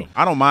that many.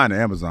 I don't mind the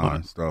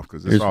Amazon stuff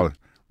because it's all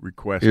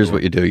requests. Here's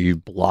what you do: you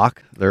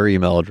block their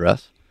email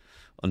address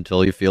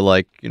until you feel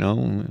like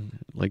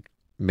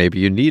maybe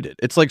you need it.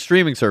 It's like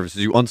streaming services.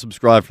 You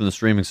unsubscribe from the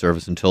streaming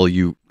service until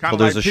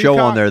there's a show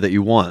on there that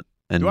you want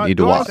and need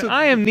to watch.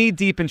 I am knee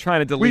deep in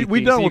trying to delete we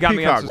these, done so you with got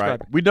Peacock, me right?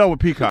 unsubscribed. We done with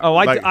Peacock. Oh,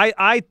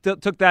 I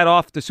took that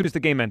off as soon as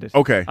the game ended.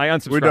 Okay. I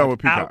unsubscribed. We're done with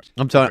Peacock. Out.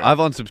 I'm telling you, I've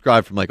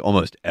unsubscribed from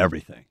almost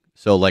everything.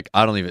 So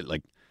I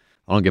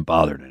don't get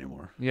bothered anymore.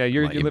 Yeah,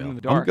 you're living in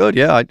the dark. I'm good.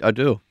 Yeah, I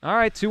do. All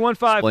right,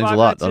 215-592. Explains a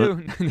lot,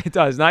 doesn't It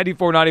does.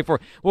 9494.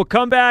 We'll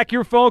come back.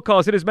 Your phone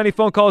calls. Hit as many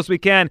phone calls as we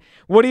can.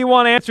 What do you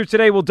want to answer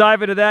today? We'll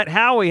dive into that.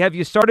 Howie, have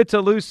you started to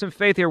lose some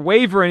faith here,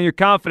 waver in your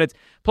confidence?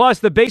 Plus,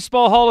 the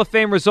Baseball Hall of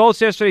Fame results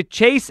yesterday.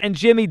 Chase and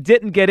Jimmy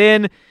didn't get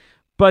in,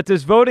 but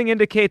does voting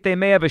indicate they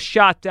may have a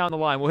shot down the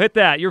line? We'll hit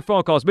that. Your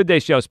phone calls. Midday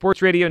Show.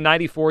 Sports Radio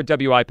 94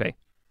 WIP.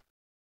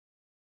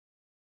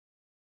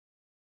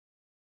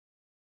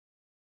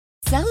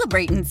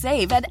 Celebrate and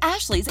save at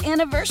Ashley's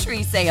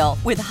Anniversary Sale.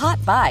 With Hot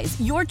Buys,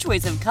 your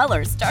choice of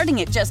colors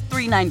starting at just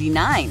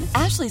 $3.99.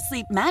 Ashley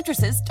Sleep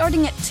mattresses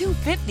starting at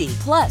 $2.50.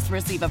 Plus,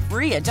 receive a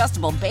free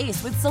adjustable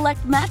base with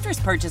select mattress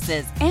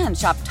purchases. And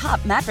shop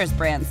top mattress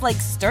brands like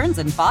Stearns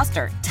 &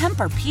 Foster,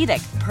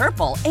 Tempur-Pedic,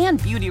 Purple, and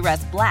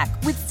Beautyrest Black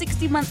with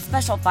 60-month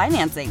special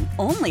financing.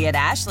 Only at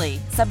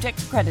Ashley. Subject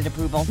to credit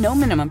approval. No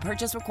minimum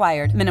purchase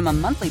required. Minimum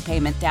monthly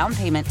payment, down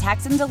payment,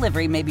 tax, and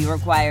delivery may be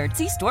required.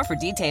 See store for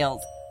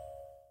details.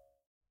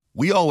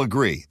 We all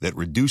agree that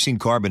reducing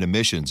carbon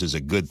emissions is a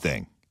good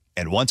thing.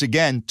 And once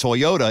again,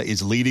 Toyota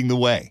is leading the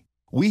way.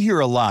 We hear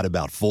a lot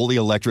about fully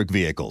electric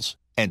vehicles,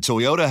 and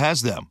Toyota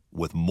has them,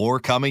 with more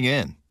coming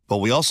in. But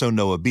we also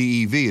know a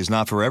BEV is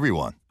not for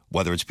everyone,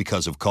 whether it's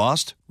because of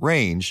cost,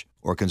 range,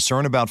 or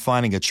concern about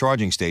finding a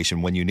charging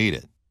station when you need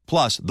it.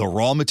 Plus, the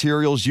raw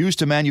materials used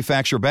to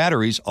manufacture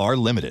batteries are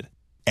limited.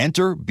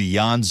 Enter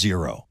Beyond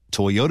Zero,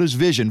 Toyota's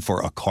vision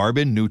for a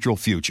carbon-neutral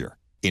future.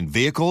 In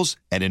vehicles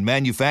and in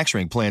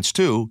manufacturing plants,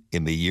 too,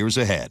 in the years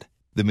ahead.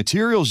 The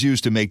materials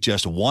used to make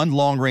just one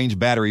long-range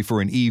battery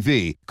for an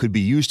EV could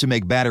be used to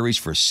make batteries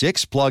for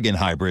 6 plug-in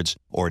hybrids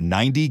or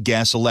 90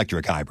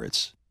 gas-electric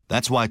hybrids.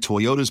 That's why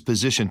Toyota's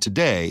position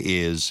today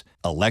is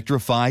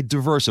electrified,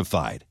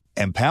 diversified,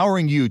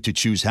 empowering you to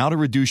choose how to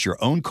reduce your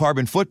own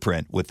carbon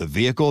footprint with the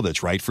vehicle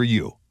that's right for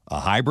you,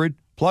 a hybrid,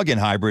 plug-in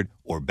hybrid,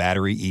 or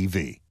battery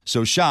EV.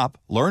 So shop,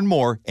 learn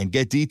more, and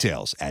get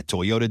details at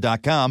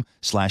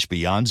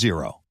toyota.com/beyond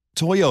zero.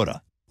 Toyota,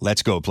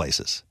 let's go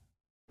places.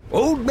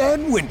 Old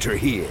Man Winter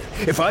here.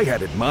 If I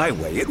had it my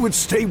way, it would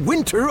stay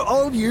winter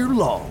all year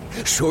long.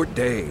 Short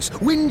days,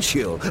 wind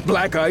chill,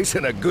 black ice,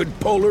 and a good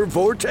polar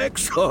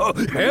vortex. Oh,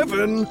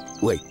 heaven.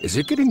 Wait, is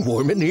it getting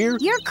warm in here?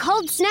 Your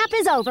cold snap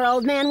is over,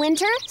 Old Man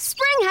Winter.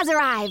 Spring has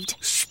arrived.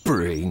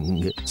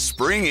 Spring.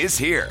 Spring is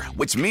here,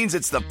 which means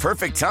it's the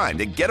perfect time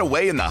to get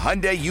away in the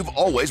Hyundai you've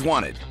always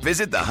wanted.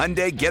 Visit the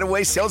Hyundai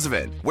Getaway Sales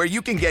Event, where you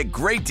can get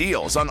great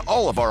deals on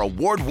all of our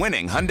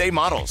award-winning Hyundai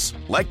models,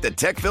 like the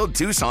tech-filled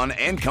Tucson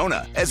and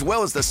Kona, as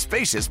well as the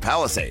spacious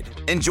Palisade.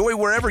 Enjoy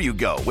wherever you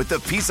go with the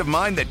peace of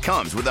mind that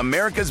comes with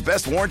America's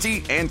best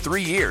warranty and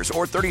 3 years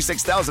or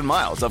 36,000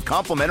 miles of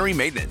complimentary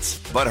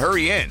maintenance. But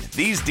hurry in,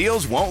 these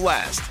deals won't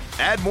last.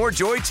 Add more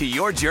joy to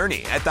your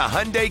journey at the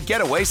Hyundai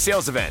Getaway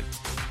Sales Event.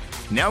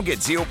 Now get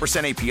 0%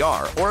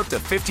 APR or up to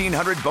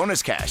 $1,500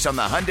 bonus cash on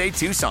the Hyundai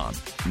Tucson.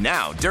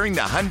 Now, during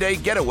the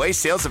Hyundai Getaway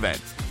Sales Event.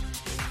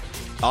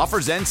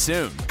 Offers end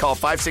soon. Call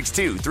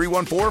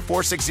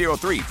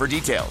 562-314-4603 for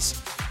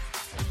details.